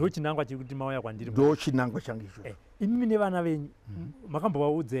kufamba ndo chinangwa chiri kuti mauya kwandiri ndo chinangwa changu icho imimi nevana venyu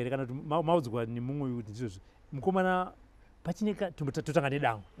makambovaudza here kana kuti maudzwa nemumwe kuti ndizvozvo mukomana pachineka totanga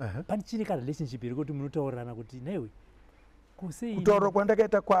nedamwe pachine karelationship here kuti munotaurirana kuti naiwe kusei kutaura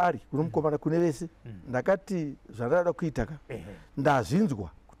kwandakaita kwaari kuno mukomana kune vese ndakati zvandada kuita ka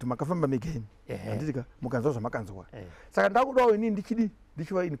ndazvinzwa kuti makafamba megame handitika mukanzwa zvamakanzwa saka ndakudawo ini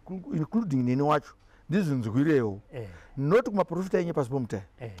ndichiva including neni wacho ndizvinzwirewo noti kumaprofita enye pasi pomutaya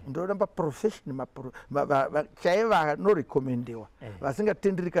ndoda maprofession chaive vanorekomendewa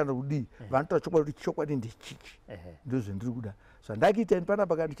vasingatenderi kana kudii vanotaura chokwadi kuti chokwadi ndechichi ndozvendiri kuda zvandakiita ini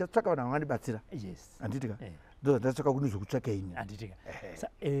panapa ka ndichatsvaka vanhu vangandibatsira handitika ndo zvandatsvaka kuti ndizokutsvaka ini handitika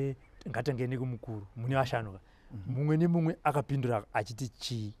ngatangeni kumukuru mune vashanuka mumwe nemumwe akapindura achiti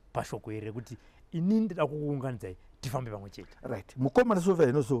chii pashoko here kuti ini ndida kukuunganidzai tifambe pamwe chete right mukomana sova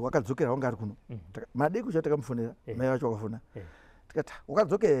inoso wakadzokera wanga ari kuno madeko chatakamufonera mai vacho vakafona tikati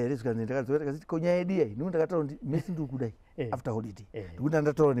wakadzokera here zvikanzi ndakadzokera tikati konyaya yedu yai ndiko ndakataura kuti mesi ndiri kudai after holiday ndikuti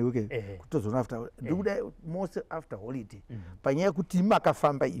ndataura newe kuti tozoona after ndiri kudai mose after holiday panyaya yekuti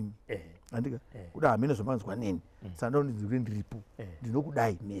makafamba imi andika kuda hamina zvamanzwa neni saka ndondidzikure ndiripo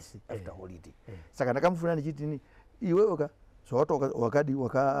ndinokudai mesi after holiday saka ndakamufonera ndichiti iwewe zvawati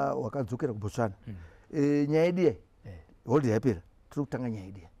wakadzokera kubotswana nyaya yedu yai holiday yapera tiri kutanga nyaya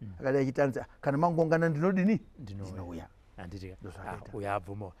yedu yai akadai achitanza kana mangongana ndinodini ndinouya handitika uya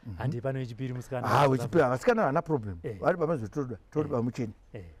abvumawa handi pano wechipiri musikana wechipiri vasikana vana problem vari pamazvotoda tori pamucheni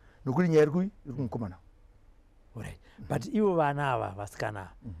nokuti nyaya iri kumukomana right but ivo vana ava vasikana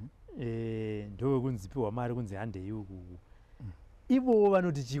ndowekunzipiwa mari kunzi handei uku ivowo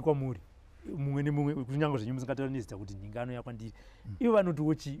vanoti chii kwamuri mumwe nemumwe kunyange zvenyu musingatauri nezita kuti nhingano yakwandiri ivo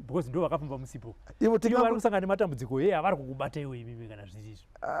vanotiwo chii because ndo vakafamba musipo ivo vari kusangana nematambudziko he havari kukubata iwe imimi kana zvirizvo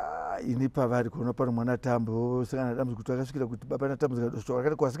ini pavari kuona pano mwana tambo sangana nedambudziko kuti akasvikira kuti baba natambudzika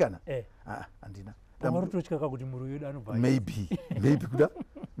akati kwasikana handina pamarototya kuti muru wedu anobva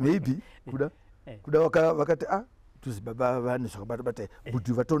maybe kuda vakati tuzi baba vane zvakabata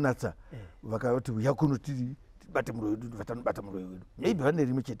kuti vatonatsa vakati uya kuno tiri bate muro wedu vatanobata muro wedu maybe vane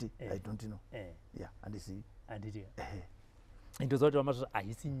rimwe chete I don't know handisivi handitika ndoziva kuti Vamasvosva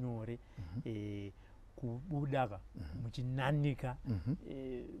haisi nyore kubudaka muchinanika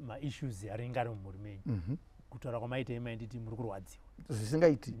maissues aringari mumhuri menyu kutaura kwamaita emainditi muri kurwadziwa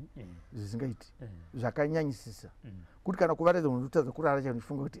zvisingaiti zvakanyanyisisa kuti kana kuvaredza munhu utadza kurara chano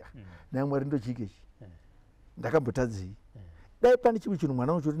chifunga kuti naye mwari ndochikechi ndakambotadzei dai pane chimwe chinhu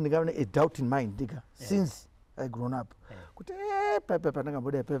mwana wangu choti ndingava ne doubt in mind ndiga since I grown up kuti paipa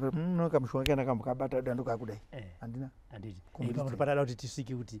pandangambodai paipa kamushonga kanakambokabata dando kakudai handina padada kuti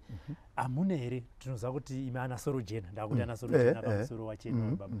tisvike kuti hamuna here tinoziva kuti ime ana soro jena ndakuti ana soro jena pamusoro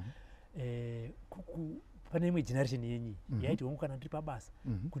wachena baba pane imwe generation yenyu yaiti hongu kana ndiri pabasa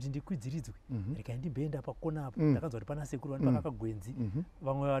kuti ndikwidziridzwe rekai ndimboenda pakona apo ndakanzwa kuti pana sekuru vani pakakagwenzi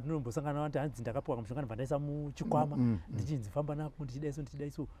vamwe vatinombosangana vati hanzi ndakapiwa kamushonga ndibva ndaisa muchikwama ndichinzi famba napo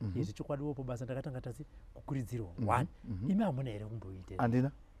ndichidaiso zvechokwadiwo pabasa ndakatanga tasi kukuridzirwa one imi hamuna here kumboite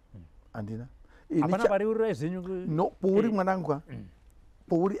handina hapana pariurirai zvenyu no pouri mwanangwa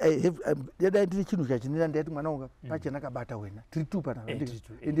Pauri dai ndiri chinhu chachinira ndati mwana wanga pachena kabata wena tiri tu pana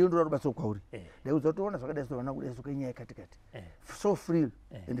ndiyo ndora rubaso kwauri dai uzotoona zvakadai so vana kudai so kenyaya katikati so free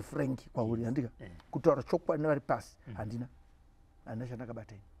and frank kwauri handika kutaura chokwadi nevari pasi handina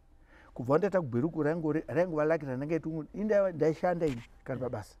chandakabata ini kubva ndaita kubheruku raingova laki ranenge ndaishanda ini kana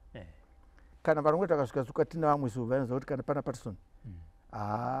pabasa kana vanonge takasvika tina vamwe so vainoziva kuti kana pana Patterson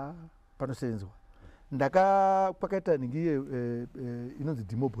panosevenzwa kwakaita ningi inonzi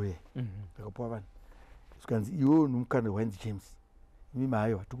Ndinoroya ndakapuwa vanhu zvikanzi iwewo nomukanda wainzi James imi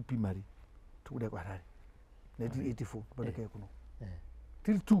mayo hatikupi mari tikudai kwaRari 1984 pandakauya kuno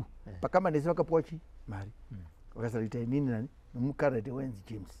tiri 2 pakama nese vakapuwa mari vakasara ita inini nani nomukanda wainzi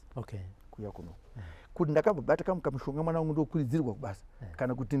James kuya kuno kuti ndakambobata kamushonga mwana wangu ndokurudzirwa kubasa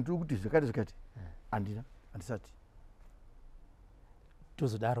kana kuti ndiri kuti zvakati handisati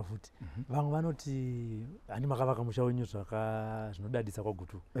tozodaro futi vamwe vanoti hani makavaka musha wenyu zvinodadisa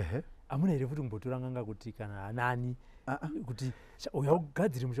kwagutu amuna here futi kumbotora nganga kuti kana anani kuti uya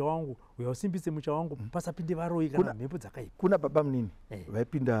ugadzire musha wangu uya usimbise musha wangu pasapinde varoyi kana mhepo dzakaipa kuna baba munini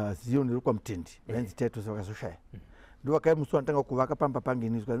vaipinda ziyo nero kwamutendi vainzi Titus vakazoshaya ndo vakaimusi vanotanga kuvaka pamba pange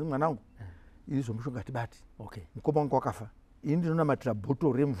ini zvikanzi mwana wangu ini zvomushonga hatibati mukoma wangu wakafa ini ndinonamatira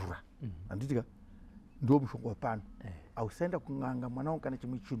bhotoro remvura handitika ndo mushonga wapano ausaenda kung'anga mwana wangu kana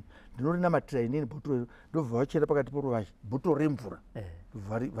chimwe chinhu ndinorinamatira inini bhotoro ndobva vachera pakati poruvazhe bhotoro remvura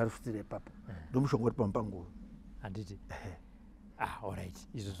varifusira ipapo ndo mushonga uri pamupanguyo handiti alright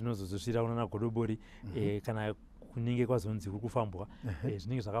izvo zvinozozosvira unana godobori kana kunenge kwazonzi kuri kufambwa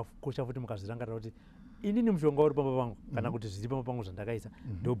zvinenge zvakakosha futi mukazvirangarira kuti inini mushonga uri pamba pangu kana kuti zviri pamba pangu zvandakaisa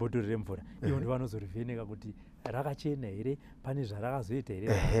ndo bhotoro remvura ivo ndivanozorivheneka kuti rakachena here pane zvarakazoita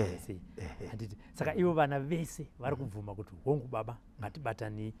here sei handiti saka ivo vana vese vari kubvuma kuti hongu baba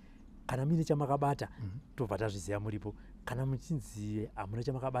ngatibatani kana mine chamakabata tobva tazviziva muripo kana muchinzi hamuna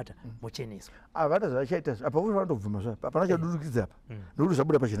chamakabata mocheneswa vana zvavachaita apa uri vanotobvuma zva hapana chadurukidza apa nokuti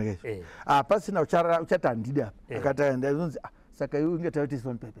zvabuda pachena kaizvo pasina uchati handidi apa akataonzi saka iwe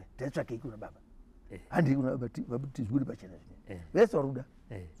ingetaitesoni pepe taitsvakei kuna baba handii kuna baba tizvuri pachena zvine vese vari kuda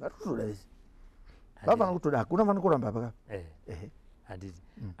vari kutoda vese vafana kutoda hakuna fana kuramba apa handiti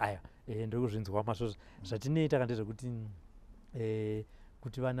aya ndokuzvinzwa masvozvo zvatinoita kandezvekuti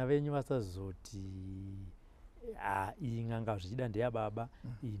kuti vana venyu vasazoti iyi ng'anga zvichida ndeyababa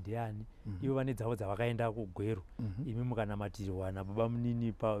iyi ndeyani ivo vane dzavo dzavakaenda kugweru imi mukanamatirwa nababa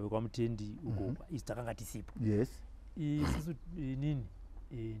munini kwamutendi uko isi takanga tisipo isusu nini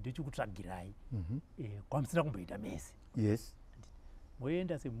ndochikutsvagirai kwamusina kumboita mese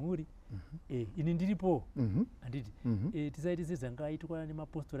moenda semhuri ini ndiripo handiti tisaiti sezvangaitwa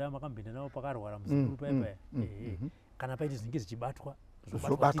nemapostori aya makambenda navo pakarwara musekuru paipaya kana paiti zvinenge zvichibatwa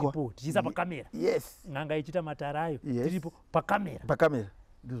zvobatwa tiripo tichiisa pakamera ng'anga ichiita matara ayo tiripo pakamera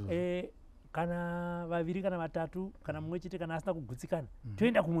kana vaviri kana vatatu kana mumwe chete kana asina kugutsikana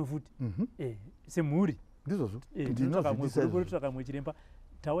toenda kumwe futi semhuri ndizvozvo totsvaka kamwe chiremba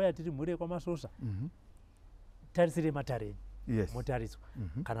tauya tiri mhuri yekwamasvosva tarisire matareni motariswa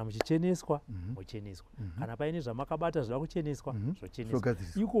kana muchicheneswa mocheneswa kana paine zvamakabata zvava kucheneswa zvocheneswa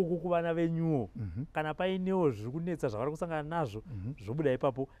ikoko kuvana venyuwo kana painewo zviri kunetsa zvavari kusangana nazvo zvobuda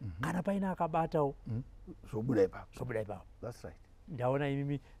ipapo kana paine akabatawo zvobuda ipapo ndaona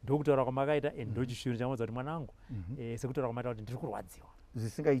imimi ndokutaura kwamakaita ndochishinhu chamoza kuti mwana wangu sekutaura kwamaita kuti ndiri kurwadziwa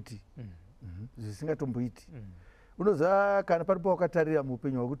zvisingatomboiti unoziva kana paripo wakatarira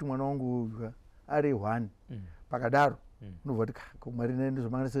muupenyu hwakuti mwana wangu ari 1 pakadaro unobva kuti mwari naye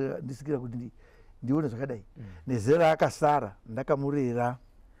ndizvomandisikira kuti ndione zvakadai nezera akasara ndakamurera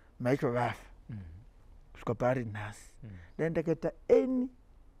maicho vafa kusvika paari nhasi dai ndakaita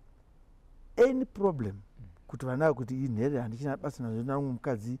any problem kuti vana kuti inhere handichina basa nazvo naumwe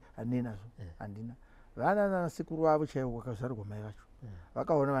mukadzi handine nazvo handina vana nanasekuru vavo chaivo vakazvarwa mai vacho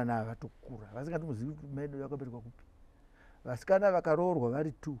vakaona vana ava vatokura vasingatomuzivi kuti mai vakaberekwa kupi vasikana vakaroorwa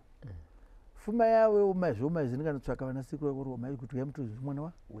vari 2 pfuma yavo mai zindinganotsvaka vana sekuru vakorwa mai kuti uyamutozvi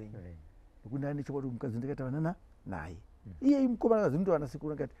mwana wenyu nekuti ndane chokwadi mukadzi ndikaita vana naye iye mukomana kazinto vana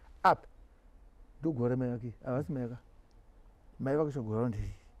sekuru ngati apa ndogora mai vake havasi mai vaka mai vake chogora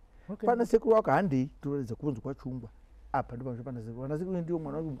ndiri pana sekuru wako handei toratidza kunzwa kwachungwa apa ndopanocho pana sekuru vana sekuru ndiwo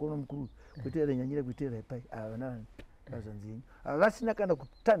mwana wake mukomana mukuru kuiteera nyanyira kuiteera ipai vana vazvanzi yenyu havasina kana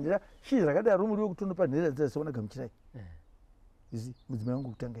kutanhira shizha rakadai rumuriwo kutonopa nhera dzaisaona gamuchirai izi mudzimai wangu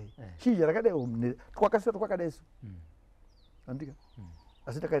kutanga iyi shizha rakadai twakasvika twakadai so handika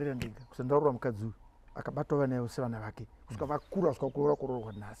asi ndakarira ndega kusandaurura mukadzi uyu akabatwa vana ivo sevana vake kusvika vakura kusvika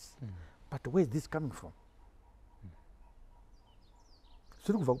kuroorwa nhasi but where is this coming from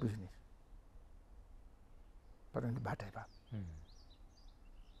zviri kubva kupi zvinezvi patondibata ipapo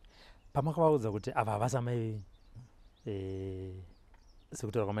pamakavaudza kuti ava havasa mai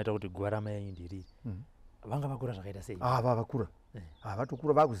sekutaura kwamaita kuti guva ramai ndiri vanga vakura zvakaita sei? Vakura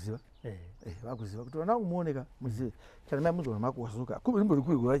vatokura vakuziva vakuziva kuti vana kumuoneka muzive kana mai munzwa mako wazuka kumbori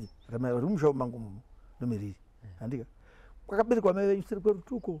kuri guraje ramai vari mushawo mangu muno nomeriri handika kwakaberekwa mai venyu seri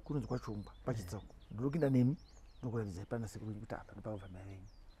kwerutuko kunonzi kwachungwa pachitsako ndinokinda nemi ndokuratidzai pana sekuru kuti apa ndopakabva mai venyu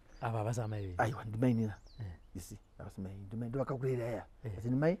ava havasa mai venyu aiwa ndimainina isi havasi mai venyu ndovakakurira iya asi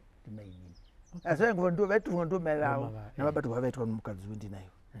ndimai ndimainini asi vaingova ndo vaitirwa ndo mai vavo navabatirwa vaitwa nomukadzi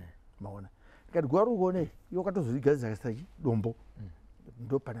wendinayo maona ndikati guva rukuonei iwo katozorigadzisa kasitachi dombo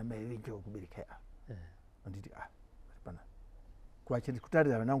ndo pana mai venyu kubereka anditi pana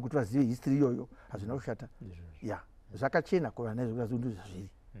kutarira vana vangu kuti vazive history iyoyo hazvina kushata ya zvakachena kuvana izvo kuti ndizvazviri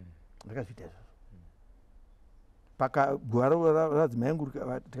ndakazviita izvozvo guva radzimai yangu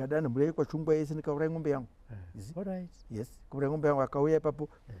tikadana mburai kwachungwa yese ndikaurai ng'ombe yangu yes kuurai ng'ombe yangu akauya ipapo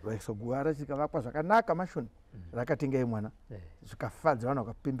vaisa guva rachikavakwa zvakanaka mashoni rakatengai mwana zvikafadza vanhu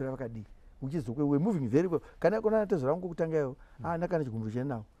vakapembera vakadii uchizokwe we moving very well kana kona tezo rangu kutanga iwo ndakana chigumbu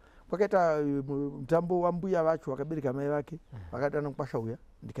chenawo kwakaita mutambo wambuya vacho vakabereka mai vake vakadana mukwasha uya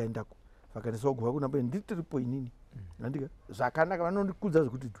ndikaendako vakanisawo guva kuna mbuya nditiripo inini andika zvakanaka vanondikudza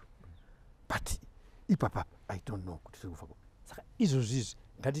zvekuti but ipapa I don't know kuti zviri kufa saka izvozvizvi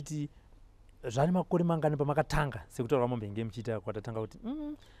ngatiti zvane makore mangani pamakatanga sekutaura mombenge muchiita kwatatanga kuti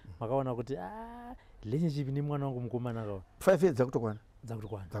makaona kuti relationship nemwana wangu mukomana kawo 5 years dzakutokwana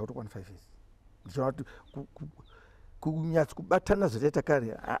 5 years ndichona kuti kunyatsa kubatana zvotaita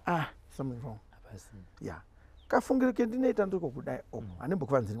kare something wrong ya kafungiro ndinoita ndiko kudai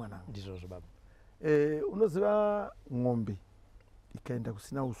hanembokuvanziri mwanangu ndizvozvo baba unoziva ng'ombe ikaenda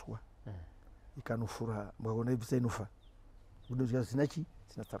kusina uswa ikanofura mwakaona ibvisa inofa unodya zvisina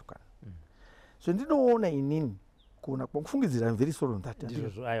tsarukana so ndinoona inini kuona kwakufungidzira very sorry on that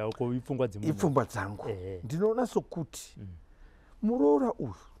ipfungwa dzangu ndinoona sokuti muroora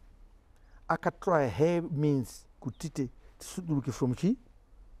uyu akatry her means kuti tisuduruke from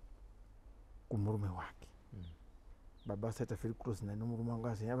kumurume wake baba asaita very close naye nomurume wangu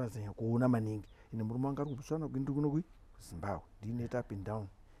azanya kuona maningi ine murume wangu ari kupisana kuindi kuno kuZimbabwe ndinoita up and down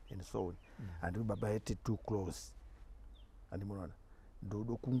and so on and baba aite too close andimunoona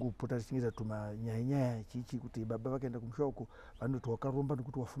ndodo kungopota tichingita tumanyaya chichi kuti baba vakaenda kumusha uko vanoti wakaromba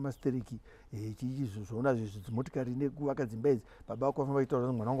nekuti wafamba stereki chichi zvoona zvimotikari nekuvaka dzimba idzi baba vako vafamba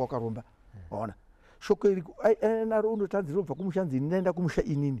itaura mwana wangu wakaromba waona shoko iri naro unotanzira ubva kumusha nzini ndaenda kumusha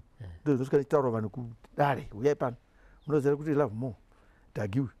inini ndozosvika ndichitaura vanhu kudare uyai pano munoziva kuti love more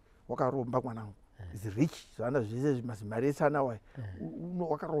dhagiwe wakaromba mwanangu is rich zvana zvese mari ese anawa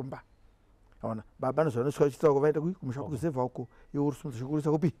wakaromba aona baba nozva nosvika uchitaura kuvaenda kumusha kuzevha uko iwe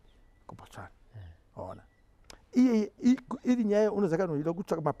urisokurisa kupi kubotswana aona iye iri nyaya unozaka noida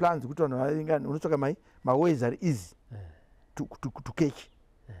kutsvaka maplans kuti vanhu varingane unotsvaka maways ari easy to catch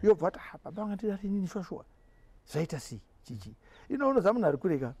iwe bva baba vangatidari nini shwashwa zvaita sei chichi ino unoziva munhu ari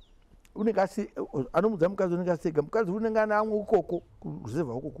kureka unenge anomudza mukadzi unenge asega mukadzi unenge ana amwe ukoko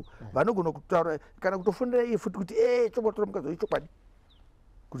kuzevha ukoko vanogona kutaura kana kutofundira iye futi kuti chobotora mukadzi wacho chokwadi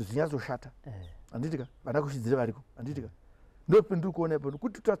kuti zvinyazoshata handitika vana kushidzire variko handitika ndopindiri kuona ipo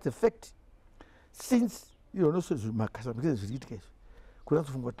kuti that's a fact since makasamikize zvirikiitika izvi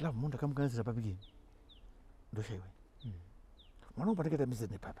kunatsofunga kuti love munhu ndakamuganizira papikini ndoshayiwa mwana upandikaita mise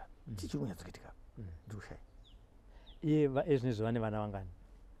nepapa chichiri kunyatsokitika ndikushaya iye ezvinezvo vane vana vangani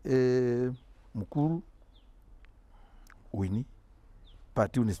mukuru Wini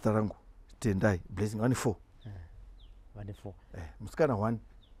pati une zita rangu Tendai Blessing vane 4 musikana 1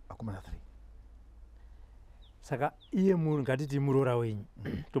 akomana 3 saka iye munhu ngatiti muroora wenyu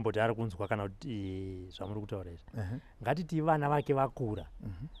tomboti ari kunzwa kana kuti zvamuri kutaura izvi ngatiti vana vake vakura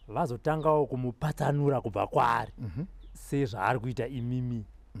vazotangawo kumupatsanura kubva kwaari sezvaari kuita imimi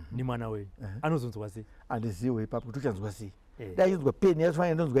nemwana wenyu anozonzwa sei handiziwe ipapo kuti uchanzwa sei dai achinzwa peni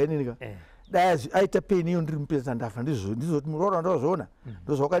yafanira ndonzwa ininika dai aita peni iyo ndiri mupesa ndafa ndizoti muroora ndozvoona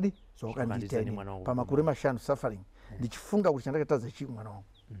ndozvawakadi zvawakandiita ini pamakore 5 suffering ndichifunga kuti chandakatadza chii mwana wangu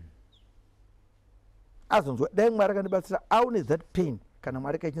azonzwa dai mwari akandibatsira aune that pain kana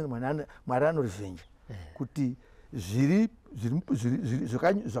mwari kachinzi mwari anorevenge kuti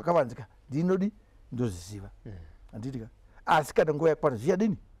zvakavanzika ndinodi ndozviziva handitika asi kana nguva yakwana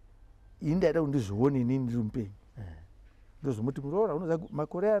zvichadini ini ndaida kuti ndizvione inini ndiri mupenyu ndozomuti muroora unoziva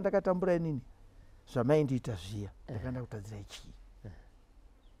makore aya ndakatambura inini zvamaindiita zviya ndakaenda kutadzirai chii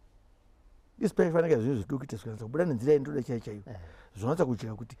isi paifanira zvinhu zvidokita zvikanatsa kubuda nenzira indoda chai chaiyo zvinonatsa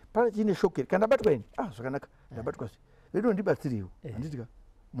kucheka kuti pana chiine shokeri kana ndabatwa ini zvakanaka ndabatwa zve vedu ndibatsiriwo handitika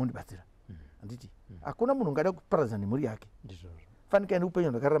mundibatsira handiti hakuna munhu ungada kuparadza nemhuri yake fanika ine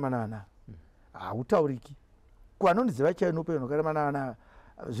upenyu hwakararama navana hautauriki kuvanondiziva chaivo neupenyu hwakararama navana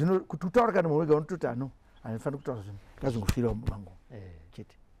zvino kuti utaura kana munhu wega unototi ano anofanira kutaura zvinhu ngazvingofirawo mumango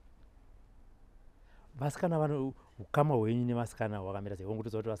chete. Vasikana vano ukama hwenyu nevasikana hwakamira sei?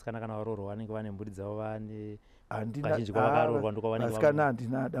 Wongotoziva kuti vasikana kana varoorwa vanenge vane mburi dzavo vane kazhinji kwavakaroorwa ndokwavanvasikana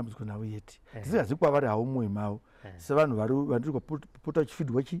handina dambudziko navo yeti ndisingazivi kwavari havo mumwoyo mavo sevanhu vandiri kupota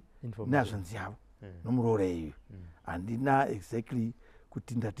uchifidwa neazvanzi yavo nomuroora iyoyo handina exactly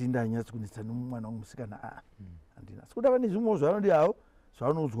kuti ndati ndanyatsi kunetsa nomwana wangu musikana handina sikuda vane zvimwewo zvavanodi havo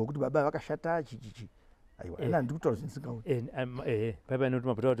zvavanoudzwa kuti baba vakashata chichichi aiwa ina ndikutaura zvindisingaoni paipa inoti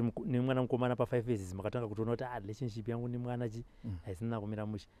mabhuta kuti nemwana mukomana pa5 years makatanga kutoona kuti relationship yangu nemwana haisina kumira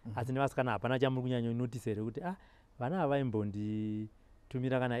mushe asi nevasikana hapana chamuri kunyanya notice here kuti vana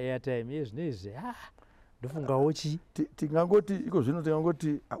havaimbonditumira kana airtime zvinezvi ndofungawo chi tingangoti iko zvino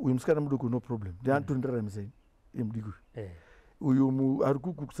tingangoti uyu musikana muduku no problem ndianotondiraramisei muduku uyu ari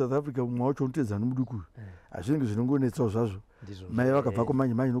kuSouth Africa mumwe wacho unotedza nomuduku hazvinenge zvinongonetsawo zvazvo mai vakabva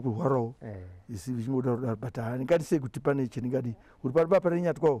komanye manye nokurwarawo isi vichingoda kudaro but handingatisei kuti pane chendingadi uri pari bapa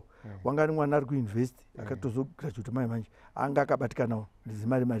renyatwawo wangani mwana ari kuuniversity akatozograduate mai manje anga akabatikanawo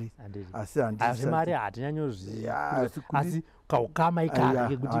ndizimari asi mari hatinyanyozviasi kaukama ikaka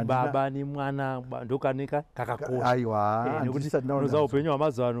kekuti baba nemwana ndokaneka kakakosha noza upenyu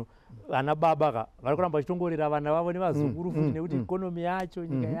hwamazuva ano vana baba vari kuramba vachitongorera vana vavo nevazukuru futi nekuti ikonomi yacho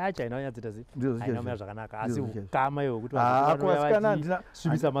nyika yacho haina kunyatsita haina zvakanaka asi ukama iwo kuti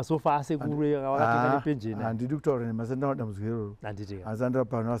vachisvibisa masofa asekuru akatenga nepenjeni handidi kutaura nemasandana dambudziko iroro asi andira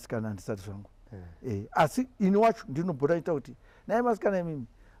pano vasikana handisati zvangu asi ini wacho ndinobhota ita kuti naye masikana imimi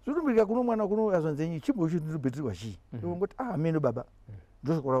zvirumbirika kuno mwana kuno azvanzenyu chimbo icho ndinobhetirwa chii ngoti ameno baba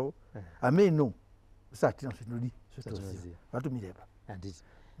ndosvokoravo ameno satina zvinodi zvotoziva vatomirepa handiti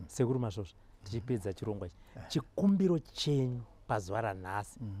Sekuru Masvosva tichipedza chirongwa ichi chikumbiro chenyu pazuva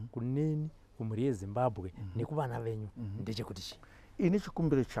ranhasi kuneni kumhuri yeZimbabwe nekuvana venyu ndechekuti chii? Ini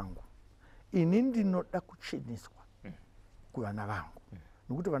chikumbiro changu ini ndinoda kucheneswa kuvana vangu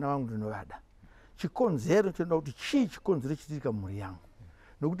nokuti vana vangu ndinovada. Chikonzero chinoda kuti chii chikonzero chitika mumhuri yangu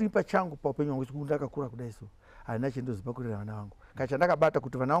nokuti pachangu paupenyu hwangu chikuru ndakakura kudai so handina chendozipa kurera vana vangu kana chandakabata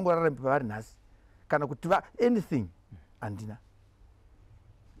kuti vana vangu vararame pavari nhasi kana kuti anything handina.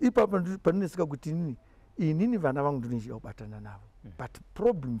 Ipapo panoneseka kuti inini vana vangu ndinochida kubatana navo but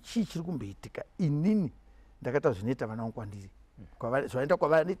problem chii chiri kumboitika inini ndakaita zvinoita vana vangu kwandiri zvanoita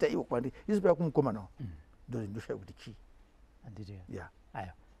kwavanoita ivo kwandiri isi paya kumukomanawo ndoshaya kuti chii handiti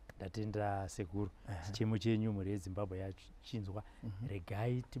aya ndatenda Sekuru chichemo chenyu mhuri yeZimbabwe yachinzwa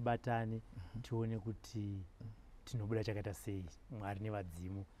regai tibatane tione kuti tinobuda chakaita sei Mwari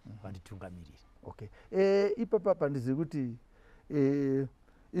nevadzimu vanditungamiriri. Okay, ipapa pandizivi kuti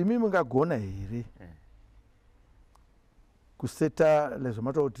imi mungagona here kuseta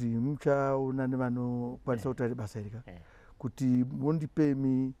lezvamataura kuti muchaona nevanokwanisa kutaura basa irika kuti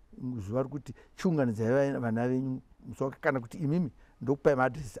mondipemi zuva rekuti chiunganidzai vana venyu musoka kana kuti imimi ndokupai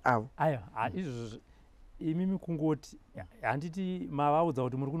maadresi avo. Aya izvozvo imimi kungoti handiti mavaudza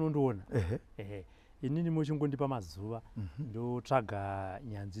kuti muri kunondoona inini muchingondipa mazuva ndotsvaga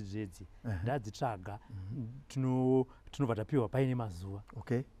nyanzvi zvedzi ndadzitsvaga tinobva tapiwa paine mazuva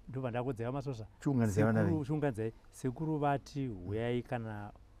ndobva ndakudzaiva Masvosva chiunganidzai Sekuru vati huyai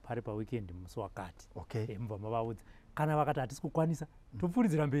kana pari paweekend musi wakati mubva mavaudza kana vakati hatisi kukwanisa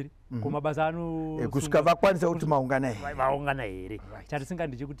topfuuridzira mberi komabasa ano kusvika vakwanisa kuti maungana here chatisinga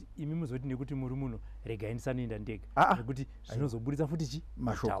chekuti imi muzoti nekuti muri muno regai ndisanoenda ndega nekuti zvinozoburitsa futi chi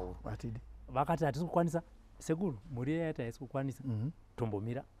matauro vakati hatisi kukwanisa Sekuru muri yaita haisi kukwanisa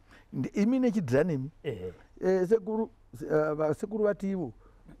tombomira imi nechidhira nemi Sekuru vati ivo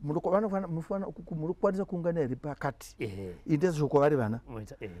muri kukwanisa kuungana here pakati indesi zvoko vari vana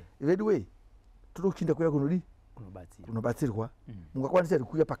vedu wei toda kuchinda kuya kunodi kunobatsirwa mungakwanisa here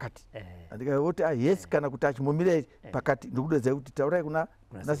kuuya pakati andikavoti yes kana kuti achimomirai pakati ndokudedzai kuti taurai kuna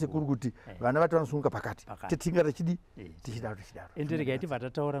Sekuru kuti vana vati vanosununguka pakati titinga tichidaro ende regai tibva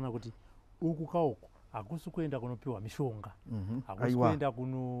tataurana kuti uku kauku hakusi kuenda kunopiwa mishonga hakusi kuenda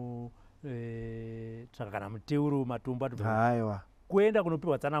kunotsvaka kana muteuro matombo kuenda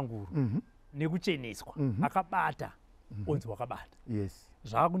kunopiwa tsananguro nekucheneswa akabata onzi wakabata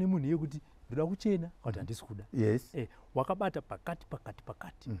zvakune munhu yekuti ndoda kuchena kuti handisi kuda wakabata pakati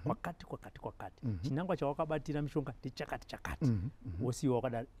chinangwa chawakabatira mishonga ndechakati wosiiwa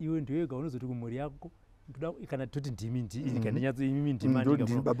wakadaro iwe ndoyega unozoti kumhuri yako kana toti ndimi kandinyatsoimimi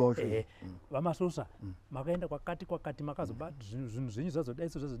ndimani vaMasvosva makaenda kwakati makazobata zvinhu zvenyu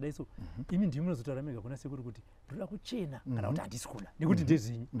zvazodaiso imi ndimi munozotaura mega kuna Sekuru kuti ndoda kuchena kana kuti handisi kuda nekuti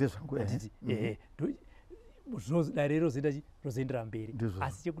ndezvinyu dare rozoendera mberi.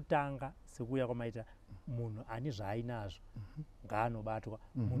 Asi chekutanga sekuuya kwamaita munhu ane zvaainazvo ngaanobatwa,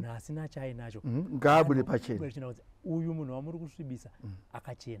 munhu asina chaainacho ngaabude pachena. Uyu munhu wamuri kusvibisa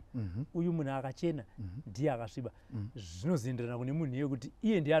akachena, uyu munhu akachena ndiye akasviba. Zvinozoenderana kune munhu iye kuti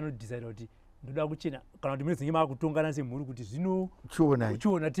iye ndiye anodhisaida kuti ndoda kuchena, kana kuti munenge maakutongana semhuri kuti zvino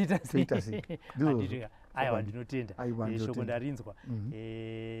chiona tiita sei. Aiwa, ndinotenda shoko ndarinzwa.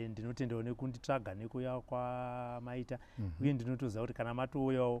 Ndinotendawo nekunditsvaga nekuuya kwamaita, uye ndinotoziva kuti kana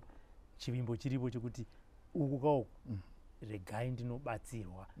matouyawo chivimbo chiripo chekuti uku kauku regai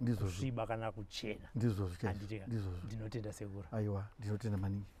ndinobatsirwa kusviba kana kuchena. Ndinotenda Sekuru. Aiwa, ndinotenda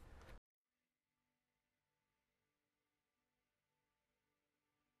maningi.